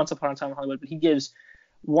great in Once Upon a Time in Hollywood, but he gives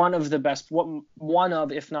one of the best, one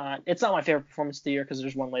of, if not, it's not my favorite performance of the year because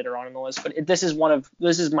there's one later on in the list, but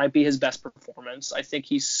this might be his best performance. I think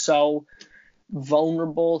he's so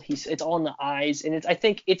vulnerable. It's all in the eyes, and it's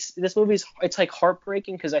like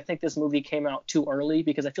heartbreaking because I think this movie came out too early,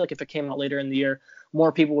 because I feel like if it came out later in the year,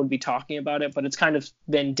 more people would be talking about it, but it's kind of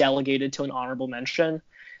been delegated to an honorable mention.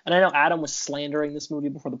 And I know Adam was slandering this movie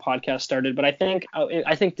before the podcast started, but I think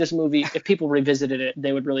this movie, if people revisited it,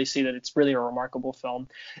 they would really see that it's really a remarkable film.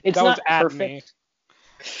 It's not perfect.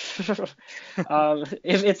 It's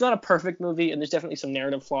not a perfect movie, and there's definitely some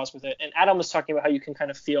narrative flaws with it. And Adam was talking about how you can kind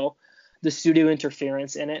of feel the studio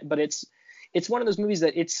interference in it, but it's one of those movies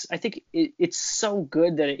that I think it's so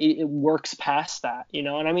good that it works past that, you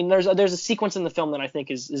know. And I mean, there's a sequence in the film that I think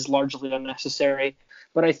is largely unnecessary,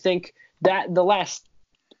 but I think that the last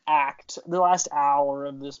hour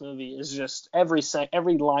of this movie is just every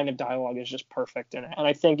line of dialogue is just perfect in it, and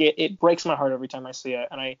I think it breaks my heart every time I see it,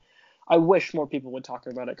 and I wish more people would talk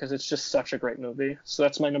about it because it's just such a great movie. So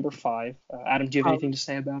that's my number 5. Adam, do you have anything to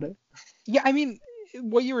say about it? Yeah, I mean,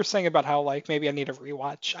 what you were saying about how like maybe I need a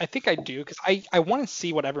rewatch, I think I do, because I want to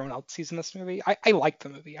see what everyone else sees in this movie. I like the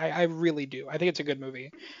movie. I really do. I think it's a good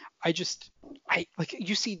movie. I like,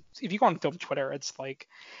 you see, if you go on film Twitter, it's like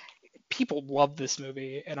people love this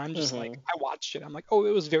movie, and I'm just like, I watched it, I'm like, oh,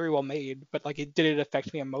 it was very well made, but like, did it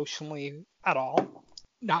affect me emotionally at all?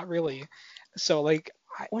 Not really. So like,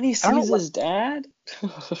 when he sees his dad,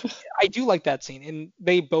 I do like that scene, and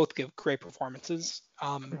they both give great performances.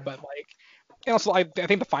 But like, and also I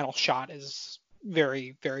think the final shot is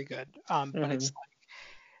very, very good. But it's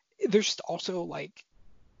like, there's just also like,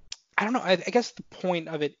 I don't know. I guess the point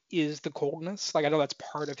of it is the coldness. Like, I know that's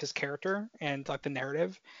part of his character and like the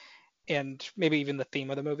narrative, and maybe even the theme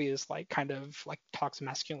of the movie is like kind of like toxic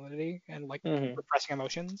masculinity and like repressing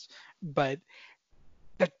emotions. But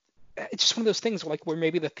that it's just one of those things where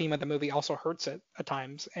maybe the theme of the movie also hurts it at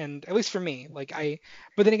times, and at least for me, like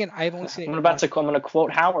but then again, I've only seen it. I'm going to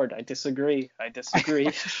quote Howard. I disagree.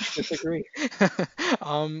 Disagree.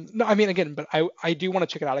 No, I mean, again, but I do want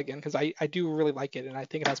to check it out again because I do really like it, and I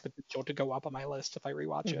think it has potential to go up on my list if I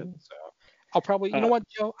rewatch it. So I'll probably, you know what,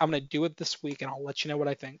 Joe, I'm gonna do it this week, and I'll let you know what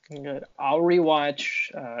I think. Good. I'll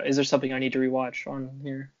rewatch. Is there something I need to rewatch on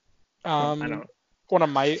here? I don't. One of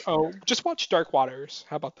my just watch Dark Waters.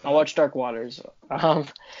 How about that? I'll watch Dark Waters.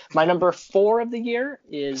 My number 4 of the year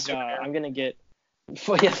is I'm gonna get.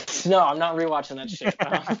 Yes, no, I'm not rewatching that shit.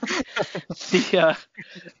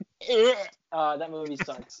 That movie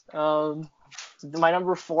sucks. My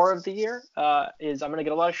number 4 of the year is, I'm gonna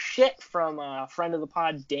get a lot of shit from friend of the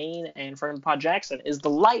pod Dane and friend of the pod Jackson, is The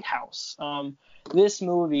Lighthouse. This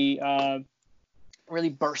movie really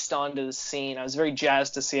burst onto the scene. I was very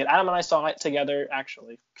jazzed to see it. Adam and I saw it together,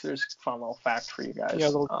 actually. There's a fun little fact for you guys. Yeah,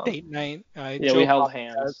 a little date night. Yeah, we held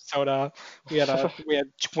hands. Soda. We had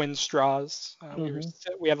twin straws.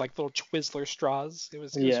 We had like little Twizzler straws. It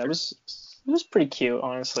was pretty cute,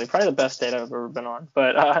 honestly. Probably the best date I've ever been on.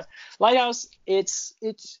 But Lighthouse, it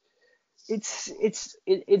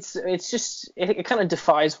kind of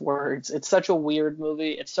defies words. It's such a weird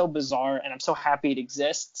movie. It's so bizarre, and I'm so happy it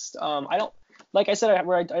exists. Like I said,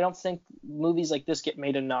 I don't think movies like this get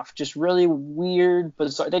made enough. Just really weird,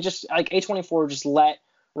 bizarre. They just, like, A24 just let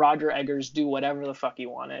Roger Eggers do whatever the fuck he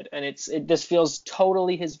wanted, and this feels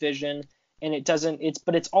totally his vision, and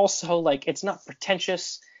but it's also like, it's not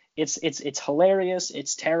pretentious. It's hilarious.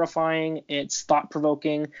 It's terrifying. It's thought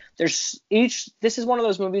provoking. This is one of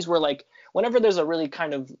those movies where, like, whenever there's a really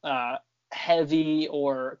kind of heavy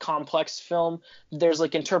or complex film, there's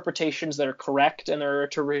like interpretations that are correct and there are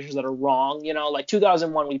interpretations that are wrong. You know, like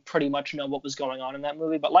 2001, we pretty much know what was going on in that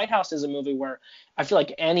movie, but Lighthouse is a movie where I feel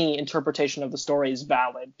like any interpretation of the story is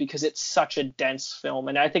valid because it's such a dense film,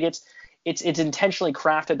 and I think it's intentionally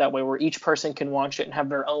crafted that way, where each person can watch it and have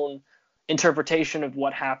their own interpretation of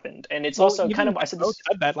what happened. And it's also kind of, I said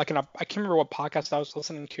that like I can't remember what podcast I was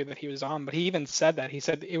listening to that he was on, but he even said that. He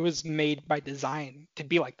said it was made by design to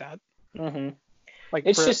be like that. Like,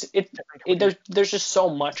 it's just there's just so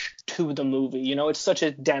much to the movie, you know. It's such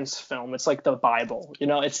a dense film. It's like the Bible, you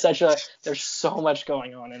know. There's so much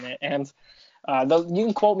going on in it, and you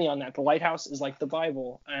can quote me on that. The Lighthouse is like the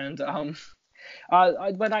Bible, and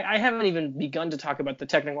But I haven't even begun to talk about the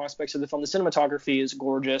technical aspects of the film. The cinematography is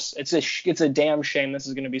gorgeous. It's a damn shame this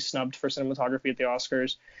is going to be snubbed for cinematography at the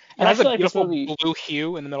Oscars. And I feel like this movie, blue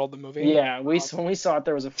hue in the middle of the movie. Yeah, when we saw it,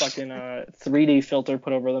 there was a fucking 3D filter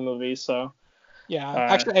put over the movie. So yeah,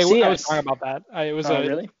 actually, I was wrong about that. It was a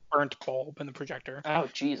really? burnt bulb in the projector. Oh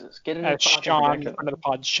Jesus! Get in the Sean, in front of the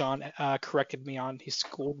pod, Sean corrected me on. He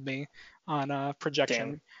schooled me on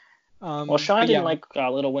projection. Damn. Well, Sean didn't like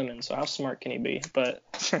Little Women, so how smart can he be? But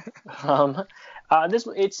the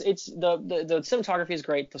cinematography is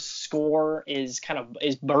great. The score is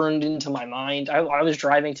burned into my mind. I was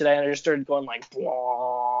driving today and I just started going like,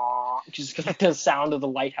 blah, just because the sound of the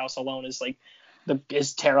lighthouse alone is like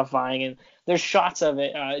is terrifying. And there's shots of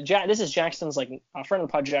it. This is Jackson's, like, a friend of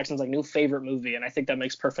the pod, Jackson's, like, new favorite movie, and I think that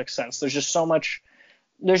makes perfect sense. There's just so much.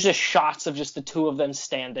 There's just shots of just the two of them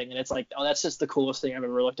standing, and it's like, oh, that's just the coolest thing I've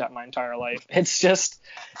ever looked at in my entire life.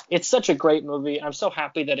 It's such a great movie. I'm so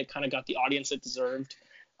happy that it kind of got the audience it deserved.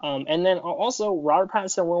 And then also, Robert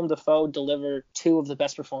Pattinson and Willem Dafoe deliver two of the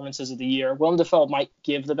best performances of the year. Willem Dafoe might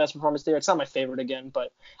give the best performance of the year. It's not my favorite again,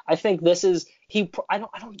 but I think this is I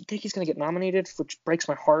don't think he's going to get nominated, which breaks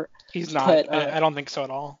my heart. He's not. But, I don't think so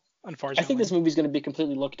at all. Unfortunately, I think this movie's going to be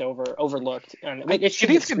completely overlooked. And it should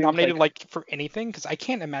get nominated like for anything, because I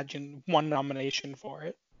can't imagine one nomination for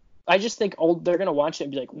it. I just think they're going to watch it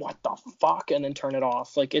and be like, what the fuck, and then turn it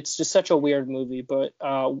off. Like, it's just such a weird movie. But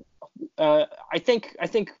I think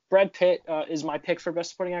Brad Pitt is my pick for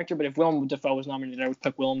Best Supporting Actor. But if Willem Dafoe was nominated, I would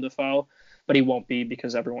pick Willem Dafoe. But he won't be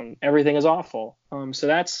because everything is awful. So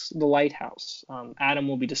that's The Lighthouse. Adam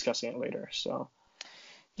will be discussing it later. So.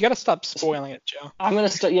 You gotta stop spoiling it, Joe. I'm gonna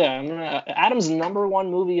start. Yeah, I'm gonna. Adam's number one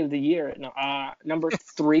movie of the year. No, number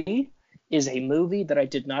 3 is a movie that I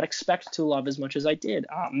did not expect to love as much as I did.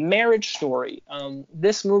 Marriage Story.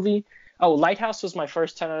 This movie. Oh, Lighthouse was my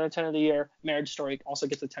first 10 out of 10 of the year. Marriage Story also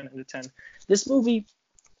gets a 10 out of 10. This movie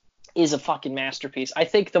is a fucking masterpiece. I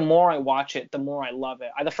think the more I watch it, the more I love it.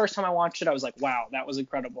 The first time I watched it, I was like, wow, that was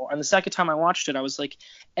incredible. And the second time I watched it, I was like,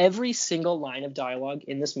 every single line of dialogue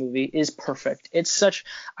in this movie is perfect.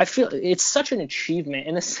 I feel it's such an achievement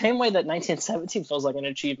in the same way that 1917 feels like an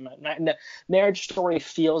achievement. Marriage Story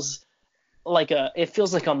feels like a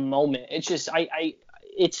moment. It's just, I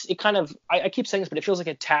keep saying this, but it feels like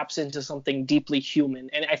it taps into something deeply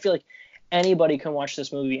human. And I feel like anybody can watch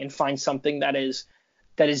this movie and find something that is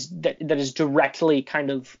directly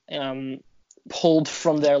kind of pulled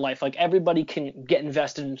from their life. Like, everybody can get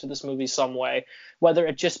invested into this movie some way, whether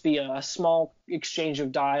it just be a small exchange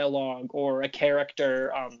of dialogue or a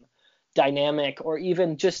character dynamic, or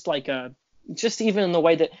even just even in the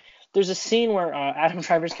way that there's a scene where Adam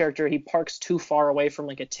Driver's character, he parks too far away from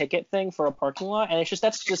like a ticket thing for a parking lot, and it's just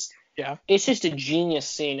a genius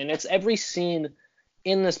scene. And it's every scene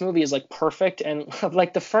in this movie is like perfect, and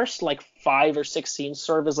like the first like 5 or 6 scenes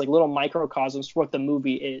serve as like little microcosms for what the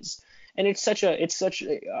movie is. And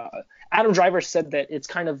Adam Driver said that it's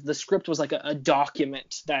kind of, the script was like a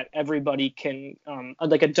document that everybody can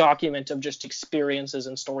like a document of just experiences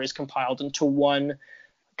and stories compiled into one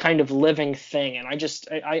kind of living thing. And I've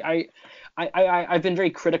been very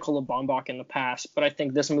critical of Baumbach in the past, but I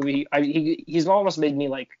think this movie, he's almost made me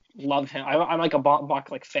like love him. I'm like a Baumbach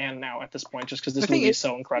like fan now at this point, just because this movie is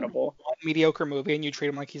so incredible. Mediocre movie, and you treat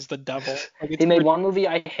him like he's the devil. He made one movie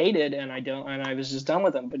I hated, and I was just done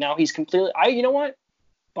with him. But now he's completely. You know what,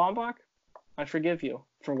 Baumbach, I forgive you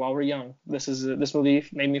for While We're Young. This movie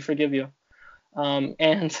made me forgive you.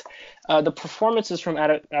 And the performances from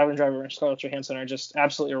Adam Driver and Scarlett Johansson are just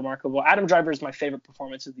absolutely remarkable. Adam Driver is my favorite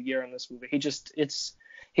performance of the year in this movie. He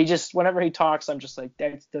just whenever he talks, I'm just like,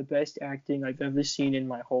 that's the best acting I've ever seen in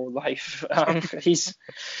my whole life. He's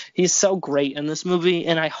so great in this movie,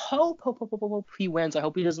 and I hope he wins. I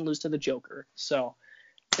hope he doesn't lose to the Joker. So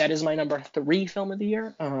that is my number 3 film of the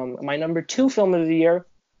year. My number 2 film of the year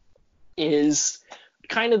is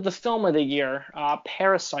kind of the film of the year,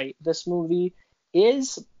 Parasite. This movie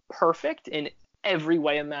is perfect in every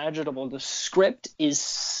way imaginable. The script is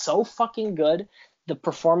so fucking good. The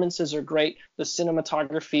performances are great. The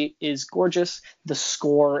cinematography is gorgeous. The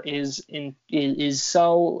score is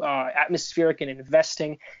so atmospheric and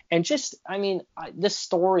investing. And just, the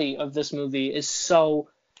story of this movie is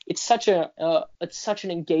it's such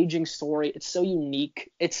an engaging story. It's so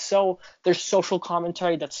unique. There's social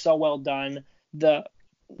commentary that's so well done. There's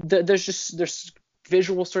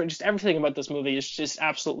visual story, just everything about this movie is just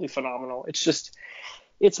absolutely phenomenal. It's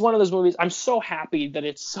one of those movies. I'm so happy that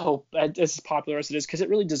it's so as popular as it is, because it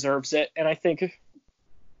really deserves it. And I think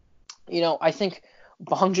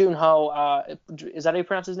Bong Joon-ho, is that how you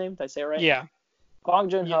pronounce his name? Did I say it right? Yeah. Bong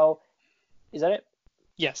Joon-ho, is that it?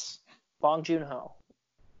 Yes. Bong Joon-ho.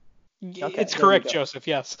 Okay, It's there we correct, go. Joseph.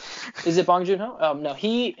 Yes. Is it Bong Joon-ho? No,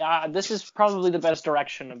 this is probably the best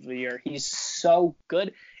direction of the year. He's so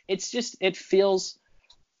good. It's just, it feels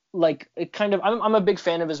like it kind of, I'm a big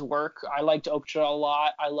fan of his work. I liked Okja a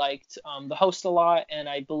lot. I liked The Host a lot, and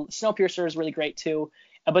Snowpiercer is really great too.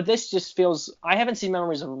 But this just feels, I haven't seen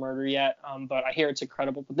Memories of a Murder yet, but I hear it's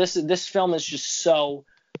incredible. But this film is just so,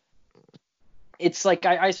 it's like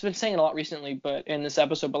I've been saying it a lot recently, but in this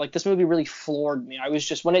episode, but like this movie really floored me. I was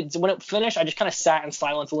just, when it finished, I just kind of sat in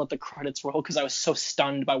silence and let the credits roll because I was so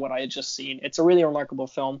stunned by what I had just seen. It's a really remarkable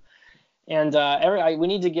film. And we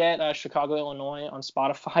need to get Chicago, Illinois on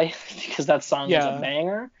Spotify because that song is a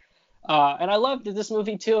banger. And I love that this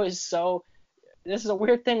movie too this is a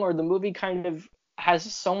weird thing where the movie kind of has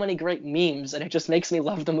so many great memes and it just makes me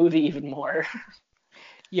love the movie even more.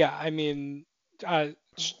 Yeah, I mean,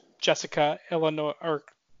 Jessica,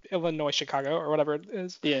 Illinois, Chicago, or whatever it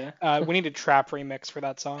is. Yeah. We need a trap remix for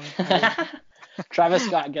that song. Travis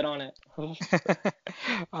Scott, get on it.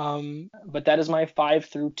 But that is my 5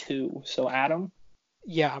 through 2. So Adam?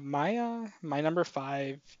 Yeah, my number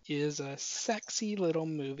 5 is a sexy little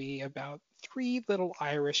movie about 3 little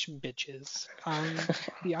Irish bitches.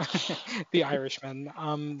 The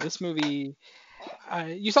Irishmen. This movie,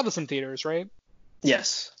 you saw this in theaters, right?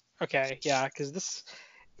 Yes. Okay, yeah, because this,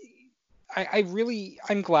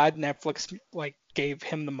 I'm glad Netflix like gave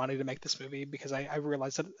him the money to make this movie because I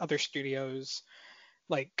realized that other studios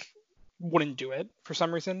like wouldn't do it for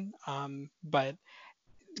some reason. But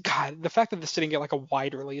God, the fact that this didn't get like a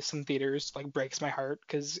wide release in theaters like breaks my heart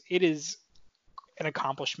because it is an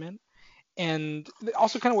accomplishment. And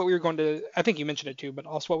also kind of what we were going to, I think you mentioned it too, but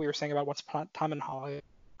also what we were saying about Once Upon a Time in Hollywood,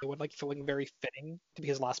 like feeling very fitting to be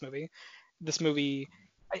his last movie. This movie,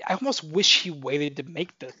 I almost wish he waited to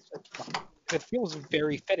make this. It feels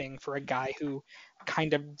very fitting for a guy who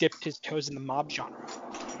kind of dipped his toes in the mob genre.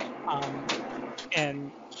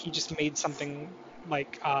 And he just made something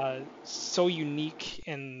like so unique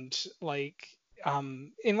and like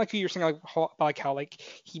and like you were saying like how like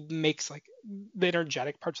he makes like the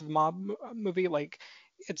energetic parts of the mob movie like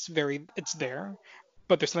it's there,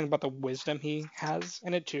 but there's something about the wisdom he has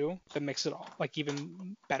in it too that makes it all like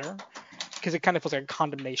even better because it kind of feels like a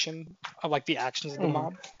condemnation of like the actions of the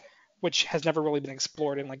mob, which has never really been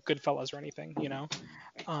explored in like Goodfellas or anything, you know.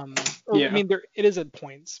 I mean there it is at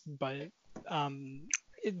points, but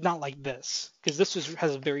not like this because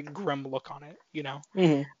has a very grim look on it, you know.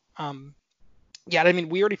 Yeah, I mean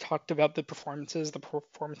we already talked about the performances. The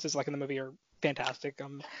performances like in the movie are fantastic.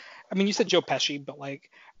 I mean you said Joe Pesci, but like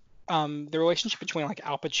the relationship between like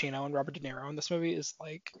Al Pacino and Robert De Niro in this movie is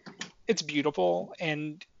like it's beautiful,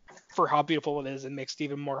 and for how beautiful it is, it makes it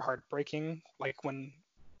even more heartbreaking. Like when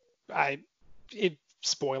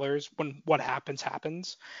spoilers when what happens,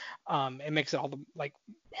 it makes it all the like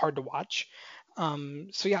hard to watch.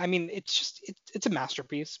 So yeah, I mean it's a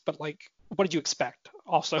masterpiece, but like what did you expect?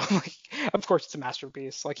 Also, like of course it's a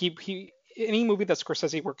masterpiece. Like he any movie that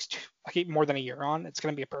Scorsese works like more than a year on, it's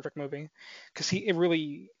gonna be a perfect movie because it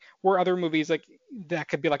really where other movies like that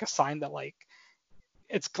could be like a sign that like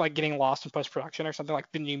it's like getting lost in post production or something like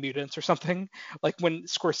The New Mutants or something. Like when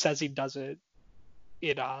Scorsese does it,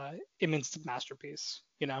 it means it's a masterpiece,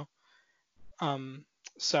 you know.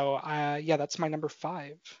 So yeah, that's my number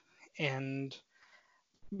 5, and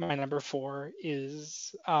my number 4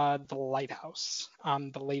 is The Lighthouse,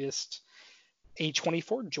 the latest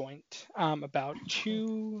A24 joint about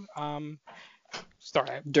two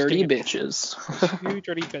dirty bitches. Two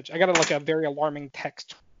dirty bitch. I got like a very alarming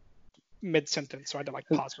text mid-sentence, so I had to like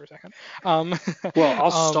pause for a second. Well,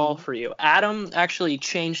 I'll stall for you. Adam actually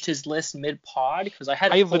changed his list mid-pod because I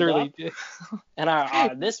had it pulled literally up, did.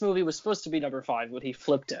 And this movie was supposed to be number 5, but he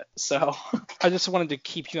flipped it. So I just wanted to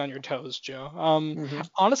keep you on your toes, Joe.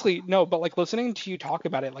 Honestly, no, but like listening to you talk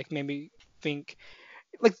about it like made me think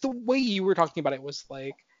like the way you were talking about it was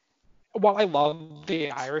like while I love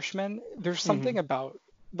The Irishman, there's something about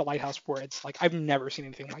The Lighthouse where it's like I've never seen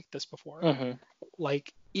anything like this before.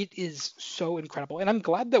 Like it is so incredible, and I'm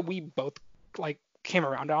glad that we both like came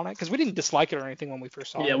around on it because we didn't dislike it or anything when we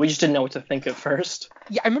first saw it. Yeah, we just didn't know what to think at first.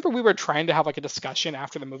 Yeah, I remember we were trying to have like a discussion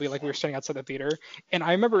after the movie, like we were standing outside the theater, and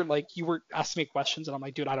I remember like you were asking me questions, and I'm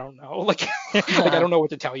like, dude, I don't know, like, like I don't know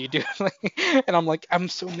what to tell you, dude. And I'm like, I'm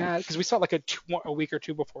so mad because we saw it like a week or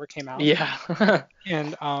two before it came out. Yeah.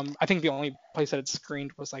 And I think the only place that it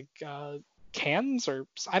screened was like Cannes, or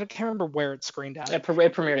I can't remember where it screened at. It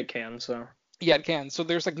premiered at Cannes, so. Yeah, it can. So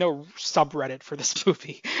there's like no subreddit for this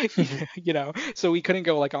movie, you know. So we couldn't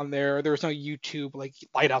go like on there. There was no YouTube like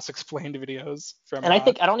Lighthouse Explained videos from. And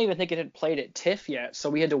I don't even think it had played at TIFF yet,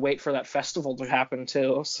 so we had to wait for that festival to happen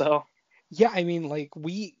too. So. Yeah, I mean, like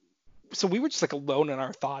we were just like alone in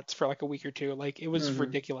our thoughts for like a week or two. Like it was Hmm.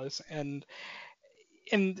 ridiculous, and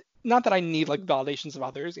not that I need like validations of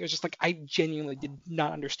others. It was just like I genuinely did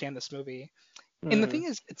not understand this movie. And the Hmm. thing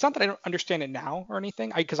is, it's not that I don't understand it now or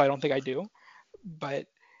anything, because I don't think I do, but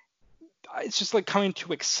it's just like coming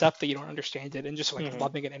to accept that you don't understand it and just like Hmm.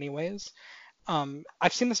 loving it anyways.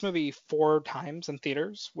 I've seen this movie 4 times in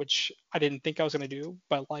theaters, which I didn't think I was gonna do,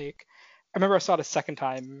 but like I remember I saw it a second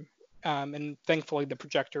time, and thankfully the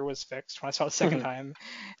projector was fixed when I saw it a second Hmm. time,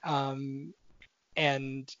 um,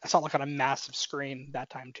 and I saw it like on a massive screen that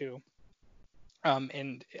time too.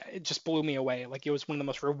 And it just blew me away. Like it was one of the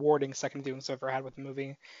most rewarding second viewings I've ever had with the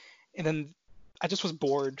movie. And then I just was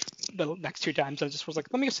bored the next 2 times. I just was like,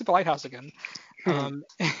 let me go see The Lighthouse again. Um,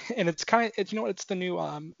 and it's kind of, it's, you know what, it's the new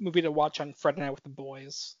movie to watch on Friday night with the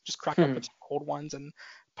boys. Just crack Hmm. open some cold ones and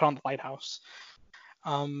put on The Lighthouse.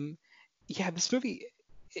 Um, yeah, this movie,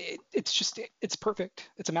 it's just, it's perfect.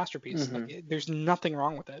 It's a masterpiece. Like, Hmm. there's nothing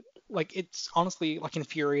wrong with it. Like, it's honestly like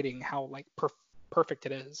infuriating how like perfect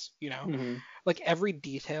it is. You know, Hmm. like every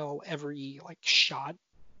detail, every like shot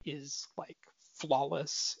is like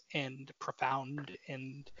flawless and profound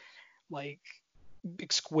and like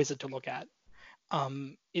exquisite to look at.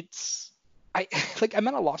 It's I like I'm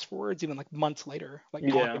at a loss for words even like months later, like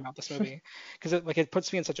talking Yeah. about this movie, because it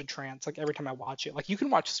puts me in such a trance. Like every time I watch it, like you can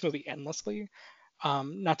watch this movie endlessly.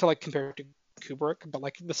 Not to like compare it to Kubrick, but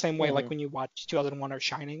like the same way like Hmm. when you watch 2001 or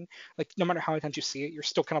Shining, like no matter how many times you see it, you're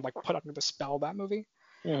still kind of like put under the spell of that movie.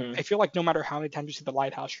 Hmm. I feel like no matter how many times you see The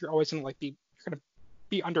Lighthouse, you're always gonna like be you're gonna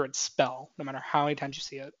be under its spell, no matter how many times you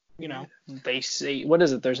see it. You know? They say, what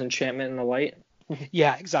is it? There's enchantment in the light.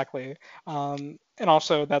 Yeah, exactly. And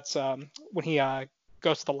also that's when he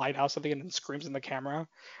goes to the lighthouse at the end and screams in the camera.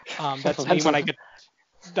 That's me That's when I get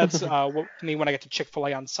that's me when I get to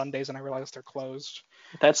Chick-fil-A on Sundays and I realize they're closed.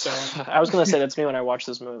 So that's. I was gonna say that's me when I watch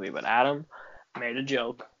this movie, but Adam made a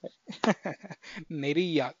joke.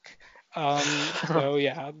 maybe yuck. So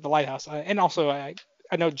yeah, the lighthouse, and also I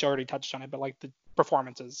know Joe already touched on it, but like the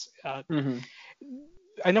performances. Hmm.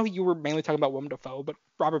 I know you were mainly talking about Willem Dafoe, but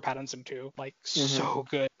Robert Pattinson too, like Hmm. so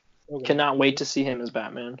good, so good in this Cannot wait movie. to see him as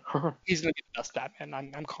Batman. He's gonna be the best Batman.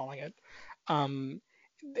 I'm calling it. Um,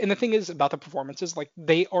 and the thing is about the performances, like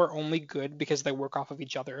they are only good because they work off of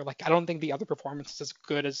each other. Like I don't think the other performance is as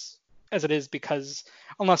good as it is because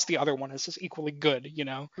unless the other one is just equally good, you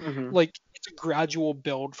know. Hmm. Like it's a gradual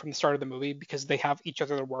build from the start of the movie because they have each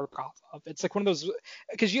other to work off of. It's like one of those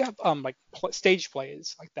because you have like stage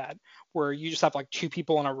plays like that where you just have like 2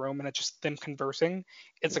 people in a room and it's just them conversing.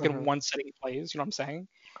 It's like in Hmm. one sitting plays, you know what I'm saying?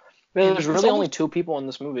 And There's this really only almost 2 people in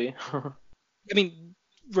this movie. I mean,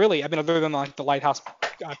 really, I mean, other than like the lighthouse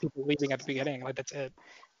people leaving at the beginning, like that's it.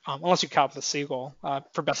 Unless you count the seagull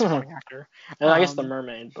for best And supporting actor. I guess the Um,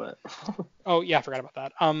 mermaid, but oh yeah, I forgot about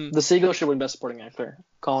that. the seagull should win best supporting actor.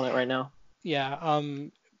 Calling it right now. Yeah.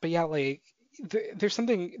 But yeah, like there's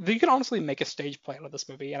something you could honestly make a stage play out of this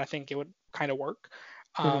movie, and I think it would kind of work.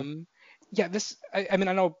 Hmm. Um, yeah, I mean,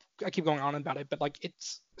 I know I keep going on about it, but like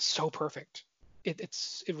it's so perfect. It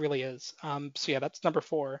really is. So yeah, that's number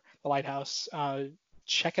 4, The Lighthouse.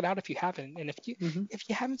 Check it out if you haven't, and Hmm. if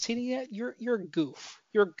you haven't seen it yet, you're a goof.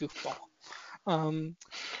 You're a goofball. Um,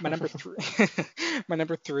 my number 3, my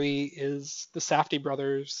number 3 is the Safdie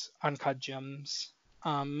brothers, Uncut Gems.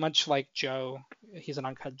 Much like Joe, he's an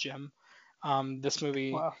uncut gem. This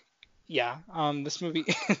movie, Wow. yeah, this movie,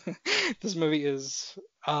 this movie is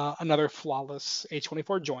another flawless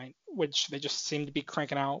A24 joint, which they just seem to be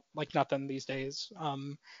cranking out like nothing these days.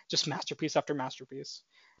 Just masterpiece after masterpiece.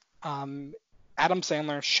 Um, Adam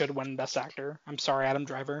Sandler should win Best Actor. I'm sorry, Adam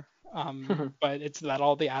Driver, but it's that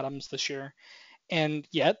all the Adams this year, and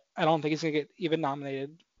yet I don't think he's gonna get even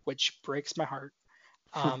nominated, which breaks my heart.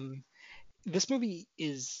 Um, this movie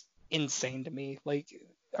is insane to me. Like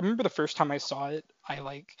I remember the first time I saw it,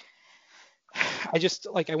 I just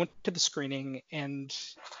like I went to the screening and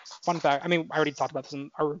fun fact, I mean I already talked about this in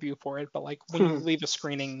our review for it, but like when you leave a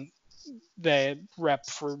screening, the rep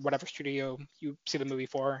for whatever studio you see the movie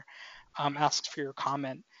for asks for your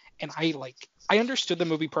comment, and I understood the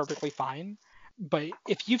movie perfectly fine, but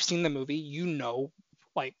if you've seen the movie, you know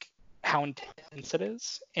like how intense it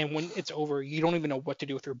is, and when it's over, you don't even know what to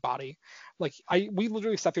do with your body. Like we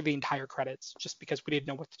literally sat through the entire credits just because we didn't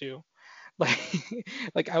know what to do. Like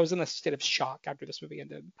like I was in a state of shock after this movie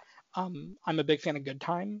ended. I'm a big fan of Good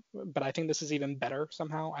Time, but I think this is even better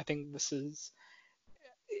somehow. I think this is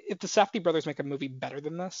if the Safdie brothers make a movie better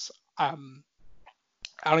than this, I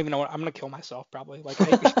don't even know what I'm gonna kill myself probably. Like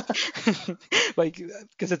like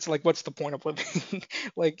because it's like what's the point of living?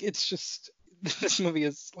 Like it's just this movie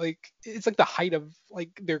is like, it's like the height of like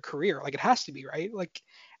their career. Like it has to be, right? Like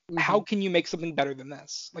how Hmm. can you make something better than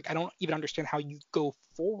this? Like I don't even understand how you go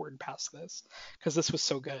forward past this because this was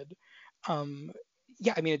so good. Um,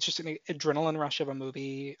 yeah, I mean it's just an adrenaline rush of a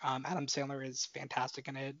movie. Adam Sandler is fantastic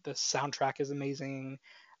in it. The soundtrack is amazing.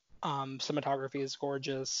 Cinematography is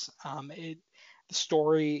gorgeous. The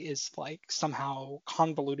story is like somehow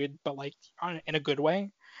convoluted, but like in a good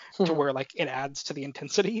way, to where like it adds to the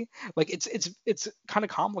intensity. Like it's kind of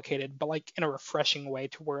complicated, but like in a refreshing way,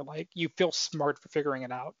 to where like you feel smart for figuring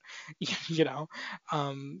it out. You know,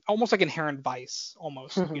 almost like Inherent Vice,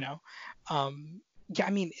 almost. You know, yeah.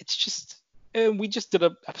 I mean, it's just. We just did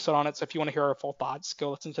an episode on it, so if you want to hear our full thoughts,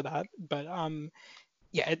 go listen to that. But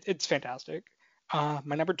yeah, it's fantastic.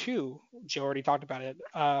 My number two, Joe already talked about it.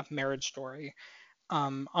 Marriage Story.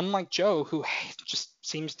 Unlike Joe, who just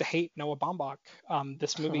seems to hate Noah Baumbach,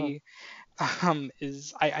 this movie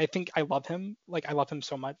is I think I love him. Like I love him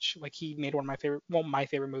so much. Like he made one of my favorite, well, my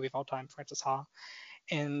favorite movie of all time, Francis Ha.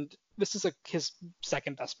 And this is like his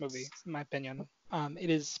second best movie in my opinion. It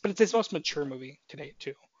is, but it's his most mature movie to date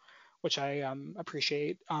too, which I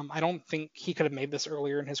appreciate. I don't think he could have made this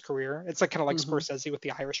earlier in his career. It's like kind of like Hmm. Scorsese with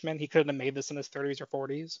The Irishman. He couldn't have made this in his 30s or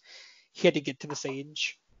 40s. He had to get to this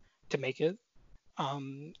age to make it,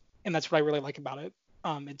 um, and that's what I really like about it.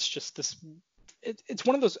 It's just this. It's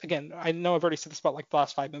one of those. Again, I know I've already said this about like the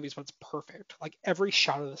last five movies, but it's perfect. Like every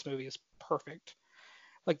shot of this movie is perfect.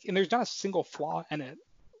 Like, and there's not a single flaw in it.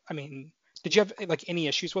 I mean, did you have like any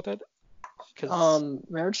issues with it? Because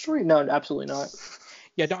Marriage Story? No, absolutely not.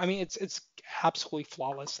 yeah, no, I mean it's absolutely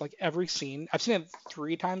flawless. Like every scene, I've seen it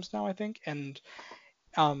three times now, I think, and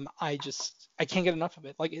I can't get enough of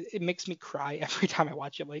it. Like it makes me cry every time I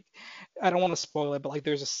watch it. Like I don't want to spoil it, but like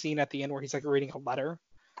there's a scene at the end where he's like reading a letter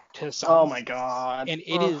to his Oh son, my god. and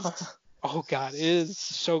it is, oh god, it is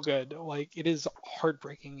so good. Like it is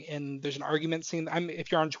heartbreaking. And there's an argument scene.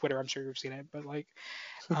 If you're on Twitter, I'm sure you've seen it, but like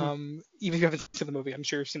even if you haven't seen the movie, I'm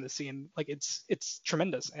sure you've seen the scene. Like it's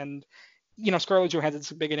tremendous. And Scarlett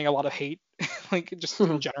Johansson's been getting a lot of hate, like just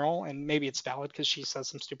in general, and maybe it's valid because she says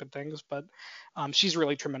some stupid things, but she's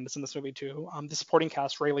really tremendous in this movie too. The supporting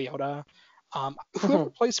cast, Ray Liotta, whoever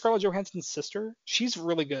plays Scarlett Johansson's sister, she's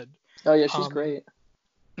really good. Oh yeah, she's Um, great.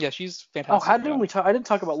 yeah, she's Oh, how fantastic. didn't we talk? I didn't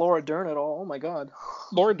talk about Laura Dern at all. Oh my god.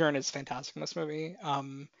 Laura Dern is fantastic in this movie.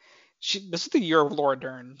 This is the year of Laura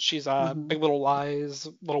Dern. She's Hmm. Big Little Lies,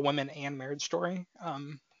 Little Women, and Marriage Story.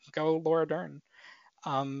 Go Laura Dern.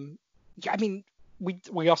 Um, yeah, I mean,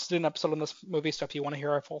 we also did an episode on this movie, so if you want to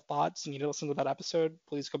hear our full thoughts and you need to listen to that episode,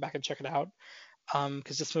 please go back and check it out.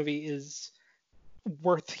 Because this movie is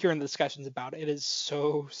worth hearing the discussions about. It is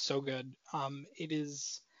so good.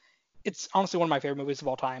 It's honestly one of my favorite movies of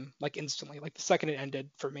all time. Like instantly, like the second it ended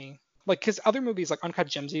for me. Like, because other movies like Uncut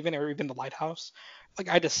Gems, even or even The Lighthouse, like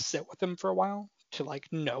I had to sit with them for a while to like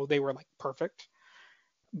know they were like perfect.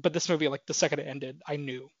 But this movie, like the second it ended, I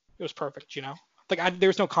knew it was perfect. Like there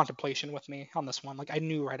was no contemplation with me on this one. Like I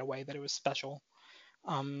knew right away that it was special.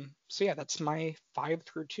 So yeah, that's my 5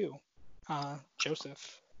 through 2.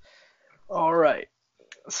 Joseph. All right.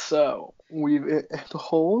 So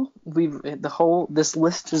the whole this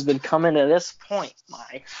list has been coming to this point.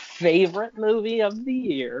 My favorite movie of the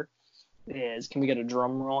year is. Can we get a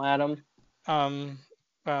drum roll, Adam? Um,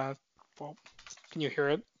 uh, well, can you hear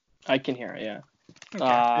it? I can hear it. Yeah. Okay,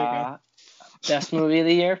 there you go. Best movie of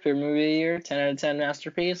the year, favorite movie of the year, 10 out of 10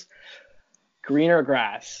 masterpiece. Greener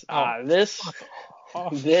Grass. Oh, This fuck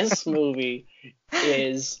off. this movie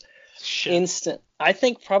is Shit. instant. I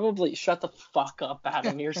think probably shut the fuck up,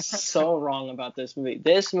 Adam. You're so wrong about this movie.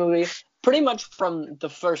 This movie, pretty much from the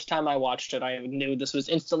first time I watched it, I knew this was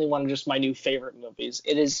instantly one of just my new favorite movies.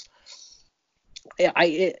 It is.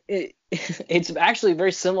 It's actually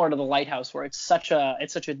very similar to The Lighthouse, where it's such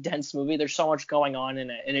a dense movie. There's so much going on in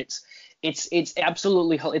it, and it's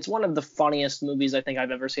absolutely, it's one of the funniest movies I think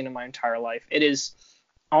I've ever seen in my entire life. It is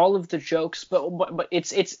all of the jokes, but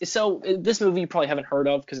it's so this movie you probably haven't heard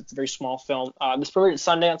of because it's a very small film. This premiered at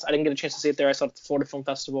Sundance. I didn't get a chance to see it there. I saw it at the Florida Film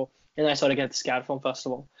Festival, and then I saw it again at the SCAD Film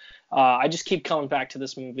Festival. I just keep coming back to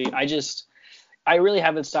this movie. I really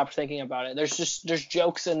haven't stopped thinking about it. There's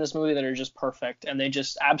jokes in this movie that are just perfect, and they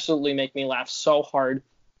just absolutely make me laugh so hard.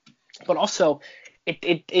 But also,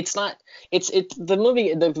 it's not the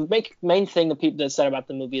movie. The main thing the people that said about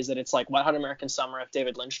the movie is that it's like Wet Hot American Summer if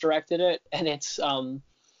David Lynch directed it, and it's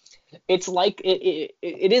like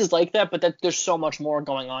it is like that, but that there's so much more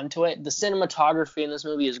going on to it. The cinematography in this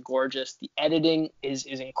movie is gorgeous. The editing is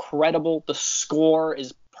incredible. The score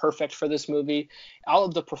is perfect for this movie. All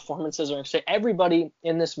of the performances are insane. Everybody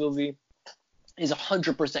in this movie is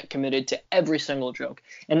 100% committed to every single joke.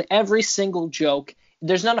 And every single joke,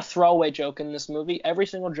 there's not a throwaway joke in this movie. Every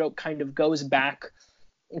single joke kind of goes back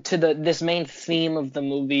to this main theme of the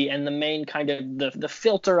movie and the main kind of the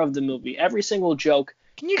filter of the movie. Every single joke.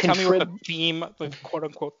 Can you tell me what the theme, the quote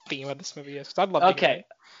unquote theme of this movie is? Because I'd love to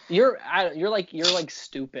hear it. You're like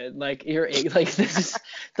stupid. Like you're like this is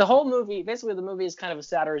the whole movie. Basically, the movie is kind of a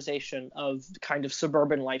satirization of kind of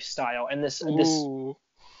suburban lifestyle and this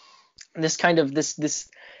kind of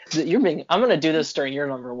you're being. I'm gonna do this during your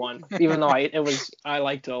number one, even though I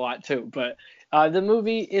liked it a lot too. But the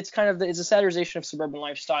movie, it's kind of it's a satirization of suburban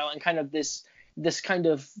lifestyle and kind of this kind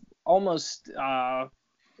of almost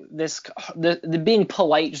the being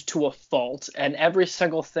polite to a fault, and every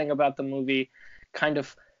single thing about the movie kind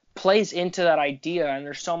of plays into that idea, and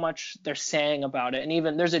there's so much they're saying about it. And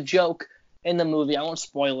even there's a joke in the movie, I won't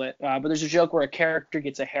spoil it, but there's a joke where a character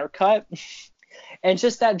gets a haircut, and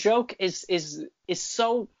just that joke is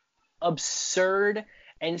so absurd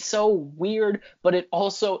and so weird, but it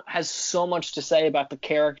also has so much to say about the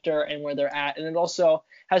character and where they're at, and it also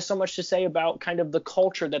has so much to say about kind of the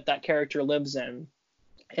culture that character lives in.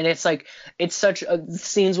 And it's like, it's such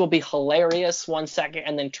scenes will be hilarious one second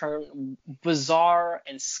and then turn bizarre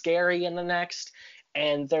and scary in the next.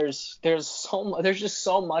 And there's just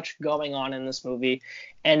so much going on in this movie.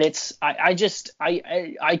 And I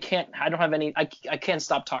can't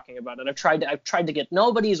stop talking about it. I've tried to get,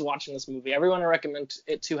 nobody's watching this movie. Everyone I recommend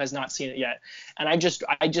it to has not seen it yet. And I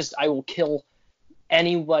will kill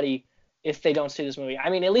anybody if they don't see this movie.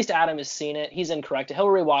 I mean, at least Adam has seen it. He's incorrect. He'll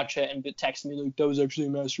rewatch it and text me like, that was actually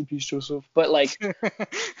a masterpiece, Joseph. But like,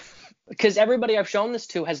 because everybody I've shown this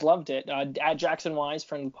to has loved it. At Jackson Wise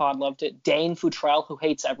from the pod loved it. Dane Futrell, who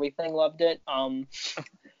hates everything, loved it.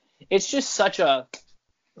 It's just such a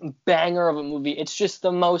banger of a movie. It's just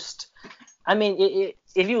the most. I mean,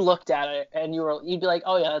 if you looked at it and you'd be like,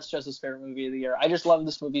 oh yeah, that's Joseph's favorite movie of the year. I just love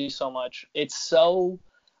this movie so much. It's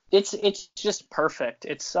just perfect.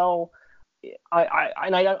 It's so.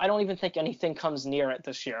 I don't even think anything comes near it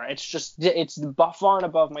this year. It's far and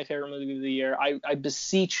above my favorite movie of the year. I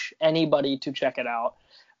beseech anybody to check it out.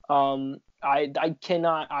 I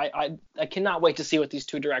cannot wait to see what these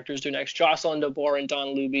two directors do next. Jocelyn DeBoer and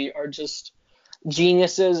Don Luby are just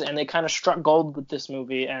geniuses, and they kind of struck gold with this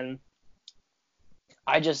movie. And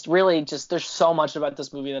I just really there's so much about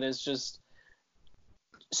this movie that is just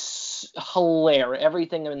hilarious.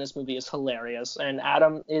 Everything in this movie is hilarious, and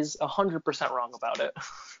Adam is 100% wrong about it.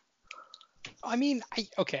 I mean,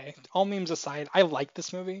 all memes aside, I like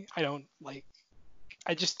this movie. I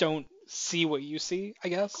just don't see what you see, I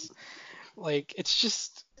guess. Like, it's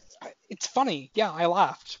funny. Yeah, I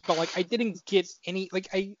laughed, but like, I didn't get any, like,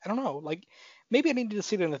 I don't know, like, maybe I needed to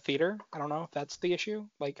see it in the theater. I don't know if that's the issue.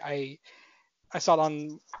 Like, I saw it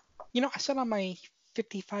on my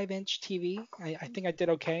 55-inch TV. I think I did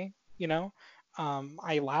okay.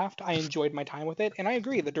 I laughed. I enjoyed my time with it, and I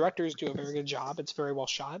agree. The directors do a very good job. It's very well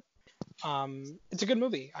shot. It's a good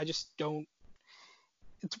movie. I just don't.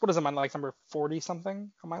 What is it, like number 40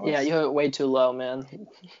 something on my list? Yeah, you have it way too low, man.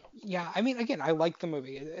 Yeah, I mean, again, I like the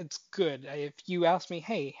movie. It's good. If you ask me,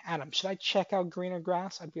 hey, Adam, should I check out Greener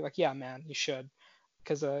Grass? I'd be like, yeah, man, you should,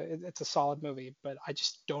 because it's a solid movie. But I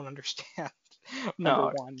just don't understand.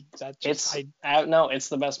 Number one, it's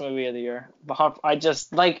the best movie of the year. I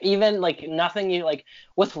just even nothing you like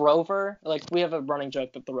with Rover. Like, we have a running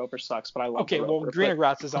joke that the Rover sucks, but I love. Okay, well, Greener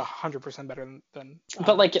Grass is 100% better than.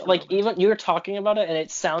 But even you're talking about it, and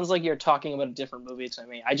it sounds like you're talking about a different movie to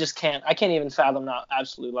me. I can't even fathom not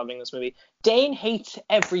absolutely loving this movie. Dane hates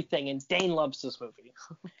everything, and Dane loves this movie.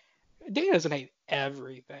 Dane doesn't hate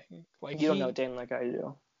everything. Like, you don't know Dane like I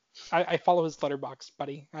do. I follow his Letterboxd,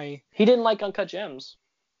 buddy. He didn't like Uncut Gems.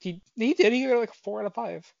 He did. He gave it like a 4 out of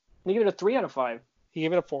 5. He gave it a 3 out of 5. He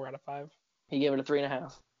gave it a 4 out of 5. He gave it a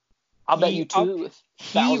 3.5. I'll bet you $2,000.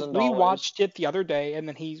 He rewatched it the other day, and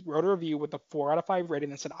then he wrote a review with a 4 out of 5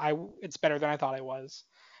 rating and said, it's better than I thought it was.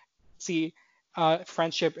 See,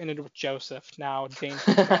 friendship ended with Joseph. Now Dane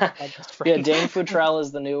Futrell. Yeah, Dane Futrell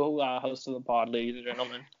is the new host of the pod, ladies and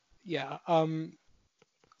gentlemen. Yeah.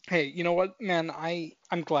 Hey, you know what, man?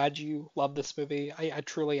 I'm glad you love this movie. I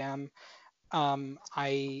truly am. In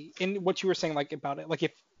what you were saying, like, about it, like,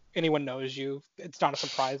 if anyone knows you, it's not a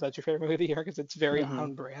surprise that's your favorite movie of the year, because it's very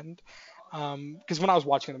on brand. Because when I was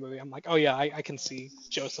watching the movie, I'm like, oh yeah, I can see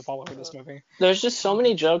Joseph all over this movie. There's just so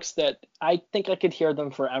many jokes that I think I could hear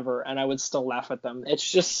them forever and I would still laugh at them. It's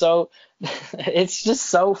just so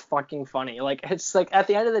fucking funny. Like, it's like, at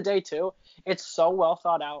the end of the day too, it's so well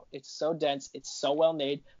thought out, it's so dense, it's so well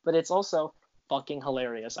made, but it's also fucking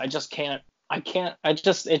hilarious. I love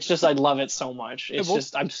it so much. It's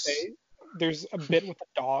just, there's a bit with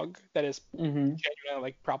a dog that is Mm-hmm. genuinely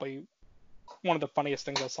like probably one of the funniest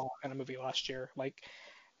things I saw in a movie last year. Like,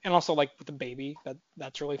 and also like with the baby,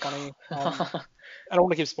 that's really funny. I don't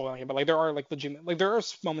want to keep spoiling it, but like there are like legitimate like there are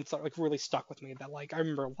moments that like really stuck with me that like I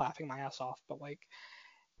remember laughing my ass off. But like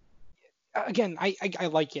again, I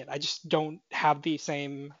like it. I just don't have the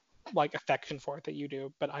same like affection for it that you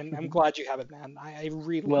do. But I'm hmm glad you have it, man. I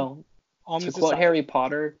really Well, all to memes quote aside, Harry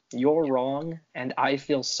Potter, you're wrong, and I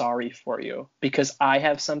feel sorry for you because I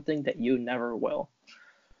have something that you never will.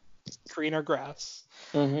 greener grass.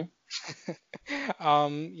 Mm-hmm.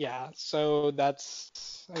 Yeah. So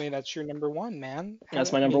that's I mean that's your number one, man.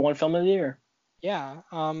 That's I my number mean one film of the year. yeah.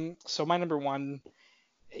 So my number one,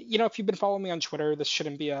 if you've been following me on Twitter, this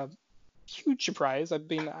shouldn't be a huge surprise. I've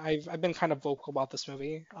been kind of vocal about this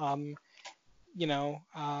movie. You know,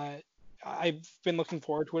 I've been looking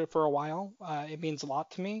forward to it for a while. It means a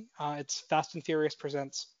lot to me. It's Fast and Furious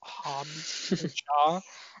presents Hobbs and Shaw.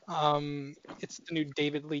 It's the new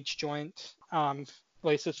David Leitch joint.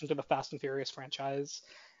 Latest into the Fast and Furious franchise.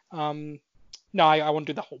 Um, no, I won't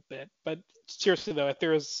do the whole bit. But seriously though, if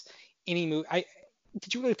there's any movie,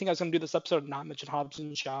 did you really think I was gonna do this episode and not mention Hobbs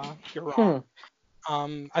and Shaw? You're wrong.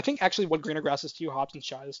 Hmm. I think actually what Greener Grass is to you, Hobbs and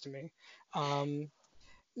Shaw is to me. Um,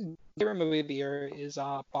 favorite movie of the year is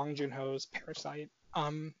Bong Joon-ho's Parasite.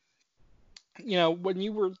 When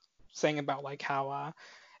you were saying about like how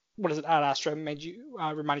what is it, Ad Astra made you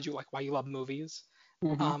reminded you like why you love movies.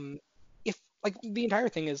 Mm-hmm. Um, if like the entire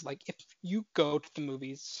thing is like if you go to the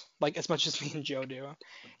movies like as much as me and Joe do,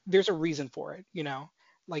 there's a reason for it.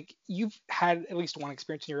 Like you've had at least one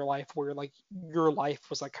experience in your life where like your life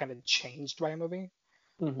was like kind of changed by a movie,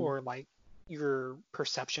 Mm-hmm. or like your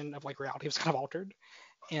perception of like reality was kind of altered.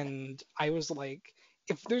 And I was like,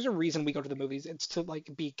 if there's a reason we go to the movies, it's to like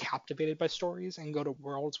be captivated by stories and go to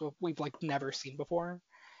worlds we've like never seen before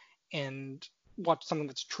and watch something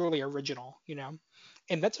that's truly original.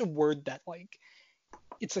 And that's a word that like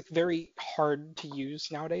it's like very hard to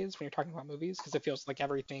use nowadays when you're talking about movies because it feels like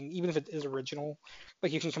everything, even if it is original,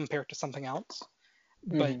 like you can compare it to something else.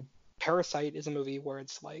 But Mm-hmm. Parasite is a movie where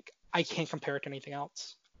it's like I can't compare it to anything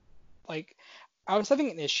else. Like I was having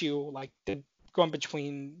an issue like going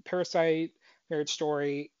between Parasite, Marriage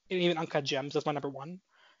Story, and even Uncut Gems as my number one.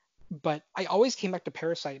 But I always came back to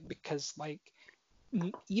Parasite because like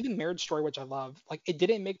even Marriage Story, which I love, like it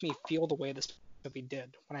didn't make me feel the way this movie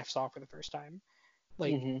did when I saw it for the first time.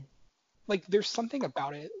 Like Mm-hmm. like there's something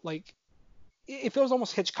about it. Like it feels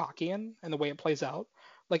almost Hitchcockian in the way it plays out.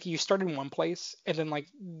 Like you start in one place and then like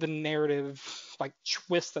the narrative like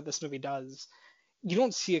twist that this movie does, you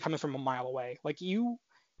don't see it coming from a mile away. Like you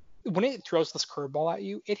when it throws this curveball at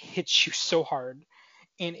you, it hits you so hard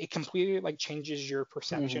and it completely like changes your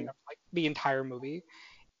perception Mm-hmm. of like the entire movie.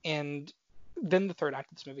 And then the third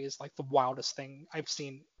act of this movie is like the wildest thing I've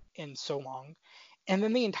seen in so long. And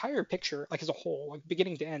then the entire picture, like as a whole, like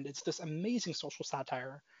beginning to end, it's this amazing social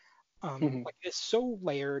satire. Mm-hmm. Like it's so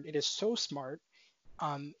layered, it is so smart,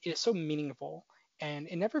 it is so meaningful, and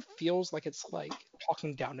it never feels like it's like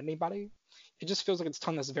talking down to anybody. It just feels like it's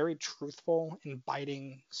telling this very truthful and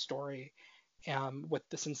biting story, with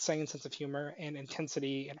this insane sense of humor and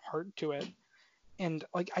intensity and heart to it. And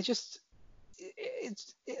like I just,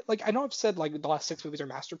 like I know I've said like the last six movies are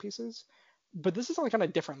masterpieces, but this is like on a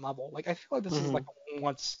different level. Like I feel like this is Mm-hmm. like a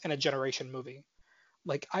once in a generation movie.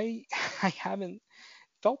 Like I I haven't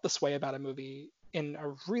felt this way about a movie in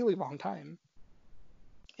a really long time,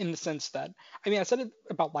 in the sense that I mean I said it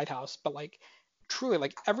about Lighthouse, but like truly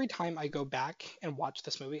like every time I go back and watch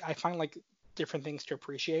this movie, I find like different things to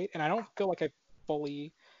appreciate, and I don't feel like I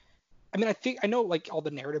fully. I mean, I think I know like all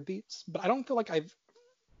the narrative beats, but I don't feel like I've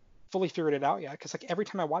fully figured it out yet. Because like every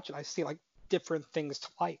time I watch it, I see like different things to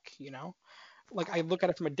like. Like I look at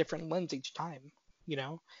it from a different lens each time.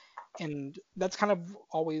 And that's kind of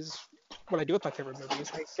always what I do with my favorite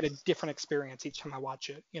movies. I get a different experience each time I watch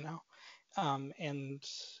it. And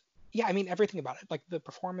yeah, I mean everything about it, like the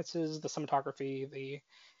performances, the cinematography,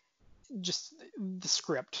 just the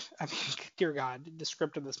script. I mean, dear God, the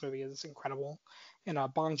script of this movie is incredible. And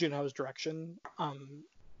Bong Joon-ho's direction,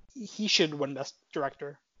 he should win Best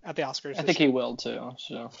Director at the Oscars I this think year. he will too.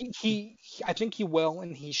 So. I think he will,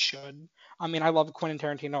 and he should. I mean, I love Quentin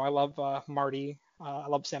Tarantino. I love Marty. I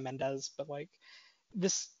love Sam Mendes. But like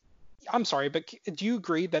this, I'm sorry, but do you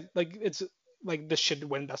agree that like it's like this should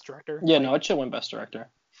win Best Director? Yeah, Like, no, it should win Best Director.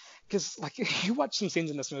 because like you watch some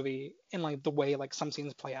scenes in this movie and like the way like some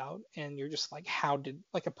scenes play out, and you're just like, how did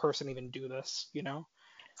like a person even do this?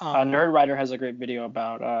 Um, Nerd Writer has a great video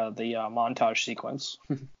about the montage sequence.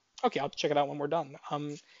 okay, I'll check it out when we're done.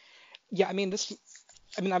 Yeah, I mean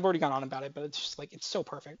I mean, I've already gone on about it, but it's just like it's so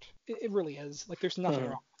perfect. It really is. Like there's nothing Mhm.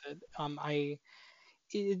 wrong with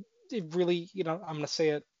it. It really, I'm gonna say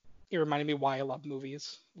it. It reminded me why I love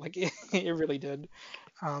movies. Like it really did.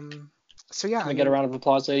 Um, so yeah, Can I we get a mean, round of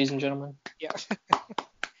applause, ladies and gentlemen? yeah,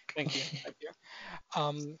 thank you, thank you.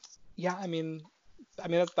 Um, yeah, I mean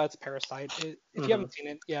that's Parasite. If you Mhm. haven't seen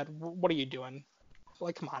it yet, what are you doing?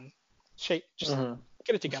 Like, come on, just Mhm.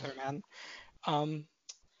 get it together, man. Um,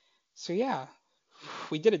 so yeah,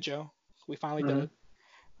 we did it, Joe. We finally did Mhm. it.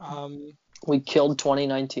 Um, We killed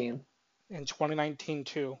 2019. in 2019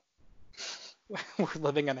 too. We're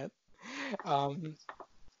living in it. Um,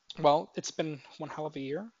 well, it's been one hell of a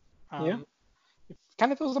year. Yeah. Um, it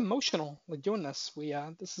kind of feels emotional like doing this.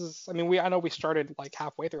 This is, I mean, I know we started like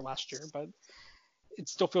halfway through last year, but it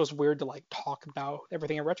still feels weird to like talk about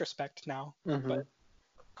everything in retrospect now. But Mhm.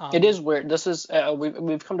 It um, is weird. This is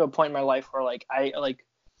we've come to a point in my life where like I like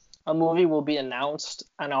a movie will be announced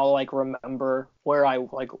and I'll like remember where I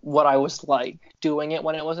like what I was like doing it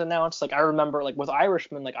when it was announced. Like I remember like with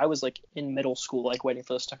Irishman, like I was like in middle school like waiting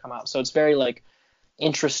for this to come out. So it's very like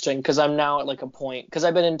interesting because I'm now at like a point because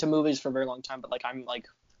I've been into movies for a very long time, but like I'm like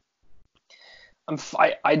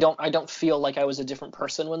I don't feel like I was a different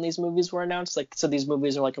person when these movies were announced. Like so these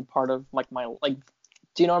movies are like a part of like my like.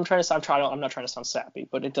 Do you know what I'm trying to say? I'm not trying to sound sappy,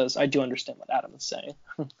 but it does. I do understand what Adam is saying.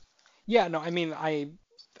 yeah, no, I mean,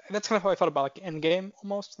 that's kind of how I felt about like Endgame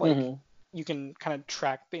almost. Like Mhm. you can kind of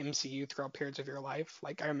track the MCU throughout periods of your life.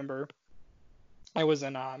 Like I remember I was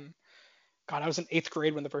in God, I was in eighth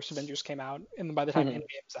grade when the first Avengers came out, and by the time Mhm.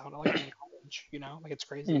 Endgame's out, like I'm in college. Like it's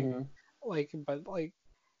crazy. Mhm. But like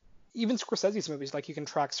even Scorsese's movies, like you can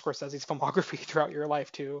track Scorsese's filmography throughout your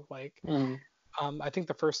life too. Like Mhm. I think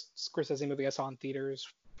the first Scorsese movie I saw in theaters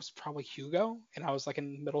was probably Hugo, and I was like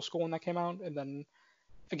in middle school when that came out. And then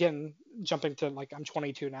again, jumping to like I'm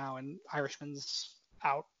 22 now, and Irishman's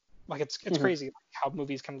out. Like it's Mhm. crazy how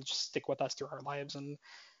movies kind of just stick with us through our lives, and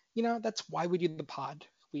that's why we do the pod.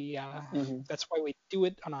 Mhm. That's why we do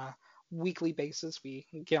it on a weekly basis. We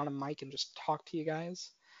get on a mic and just talk to you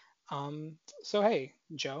guys. So hey,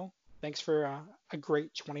 Joe, thanks for a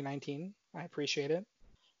great 2019. I appreciate it.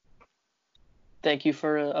 Thank you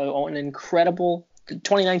for an incredible.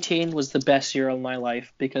 2019 was the best year of my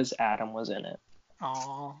life because Adam was in it.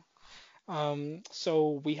 Aw.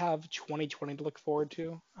 So we have 2020 to look forward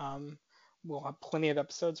to. We'll have plenty of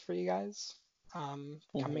episodes for you guys coming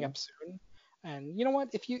Mhm. up soon. And you know what?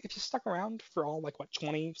 If you stuck around for all like what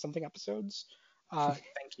 20 something episodes,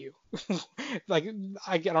 thank you. Like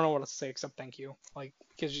I don't know what to say except thank you. Like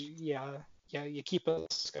because yeah, you keep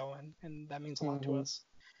us going, and that means a lot to Mhm. us.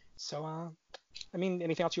 So I mean,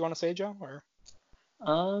 anything else you want to say, Joe? Or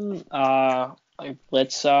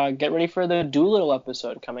Let's get ready for the Doolittle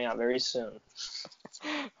episode coming out very soon.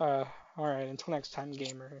 all right, until next time,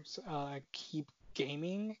 gamers. Keep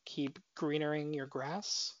gaming, keep greenering your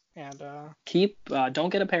grass, and Don't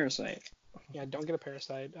get a parasite. yeah, don't get a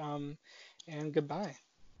parasite. And goodbye.